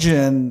it-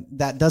 religion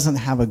that doesn't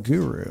have a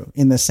guru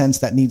in the sense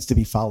that needs to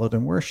be followed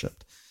and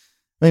worshipped.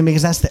 I mean,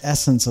 because that's the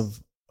essence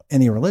of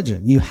any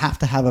religion. You have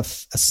to have a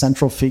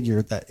central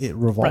figure that it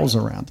revolves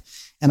around.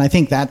 And I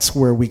think that's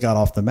where we got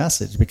off the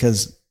message,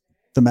 because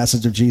the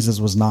message of Jesus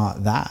was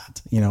not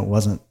that. You know, it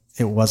wasn't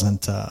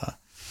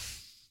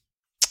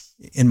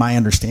in my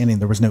understanding,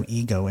 there was no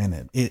ego in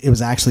it. It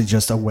was actually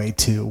just a way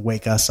to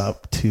wake us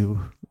up to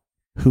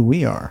who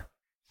we are.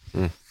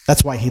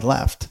 That's why he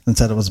left and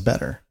said it was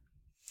better.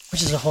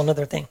 Which is a whole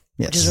other thing.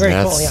 Yes. Which is very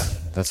cool, yeah.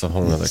 That's a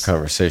whole nother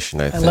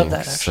conversation, I think. love that,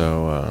 actually.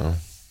 So,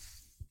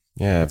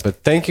 yeah,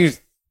 but thank you,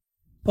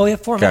 Well, we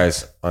have 4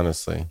 minutes. guys,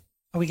 honestly.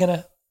 Are we going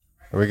to...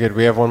 Are we good?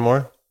 We have one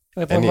more?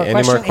 We have Any one more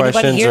more question? Anybody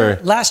questions, here?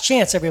 or- Last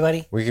chance,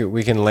 everybody.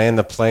 We can land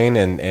the plane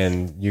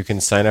and you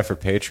can sign up for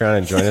Patreon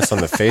and join us on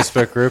the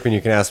Facebook group, and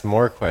you can ask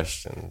more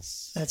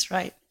questions. That's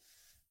right.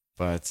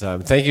 But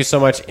thank you so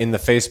much in the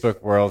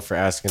Facebook world for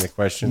asking the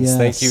questions. Yes.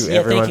 Thank you, Yeah,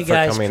 everyone, thank you for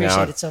guys. coming Appreciate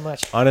out. it so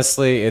much.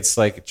 Honestly, it's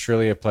like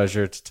truly a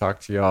pleasure to talk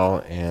to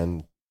y'all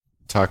and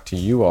talk to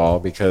you all,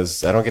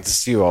 because I don't get to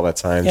see you all the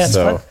time. Yeah, it's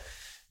so fun.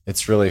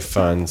 it's really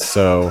fun.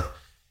 So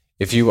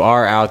if you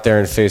are out there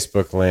in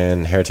Facebook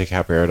land,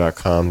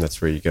 heretichappyhour.com,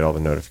 that's where you get all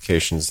the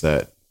notifications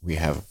that we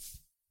have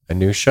a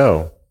new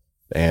show.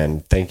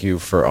 And thank you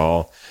for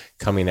all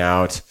coming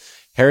out.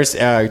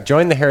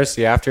 Join the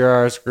Heresy After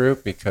Hours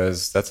group,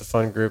 because that's a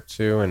fun group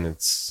too, and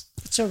it's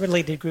a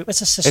related group.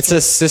 It's a sister. It's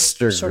a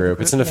sister sort of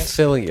group. It's an yes.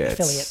 affiliate.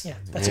 Affiliate, yeah.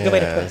 That's a good way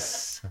to put it.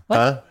 Yes. What?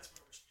 Huh?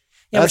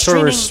 Yeah, That's where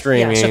we're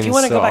streaming. Yeah, so if you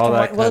want to so go back all and that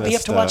watch, will it kinda be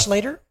up to watch stuff.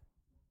 later?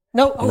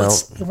 No. Oh,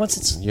 No. once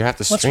it's You have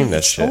to once stream that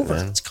it's shit, over,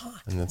 man. it's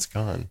gone. And it's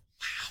gone.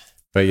 Wow.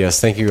 But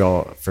yes, thank you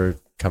all for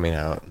coming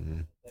out.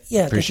 And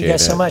Yeah, thank appreciate you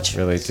guys it. so much.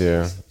 Really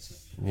do.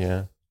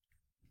 Yeah.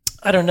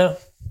 I don't know.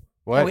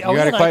 What? Are we on We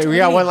got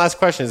iTunes? one last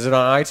question. Is it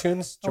on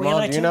iTunes? Are we on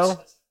Jamal, do you iTunes?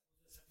 know?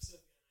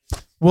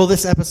 Will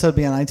this episode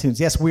be on iTunes?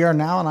 Yes, we are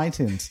now on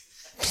iTunes.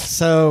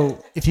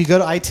 So if you go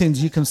to iTunes,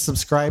 you can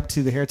subscribe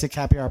to the Heretic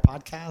Happy Hour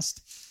podcast,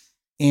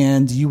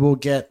 and you will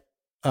get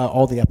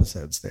all the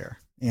episodes there.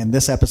 And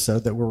this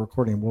episode that we're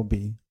recording will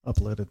be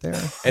uploaded there.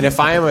 And if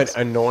I am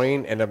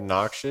annoying and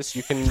obnoxious,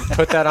 you can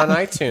put that on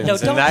iTunes. No,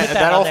 don't and put that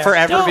that'll on there.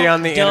 forever be Don't-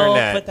 on the don't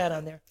internet. put that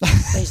on there.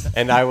 Please don't.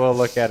 And I will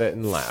look at it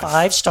and laugh.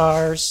 5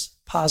 stars,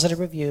 positive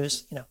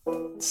reviews. You know.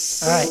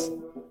 All right.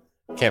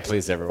 Can't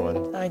please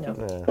everyone. I know.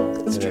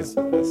 It's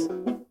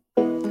true.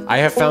 I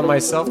have found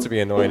myself to be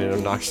annoying and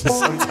obnoxious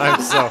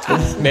sometimes, so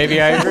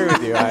maybe I agree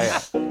with you.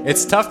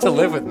 It's tough to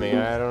live with me.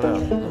 I don't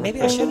know.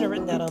 Maybe I shouldn't have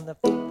written that on the.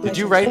 Did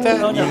you write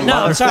that? Oh, no, You no,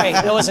 I'm mother- sorry.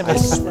 That wasn't me.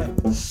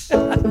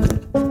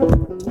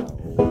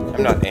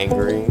 I'm not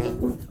angry.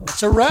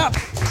 It's a wrap.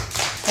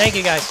 Thank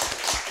you, guys.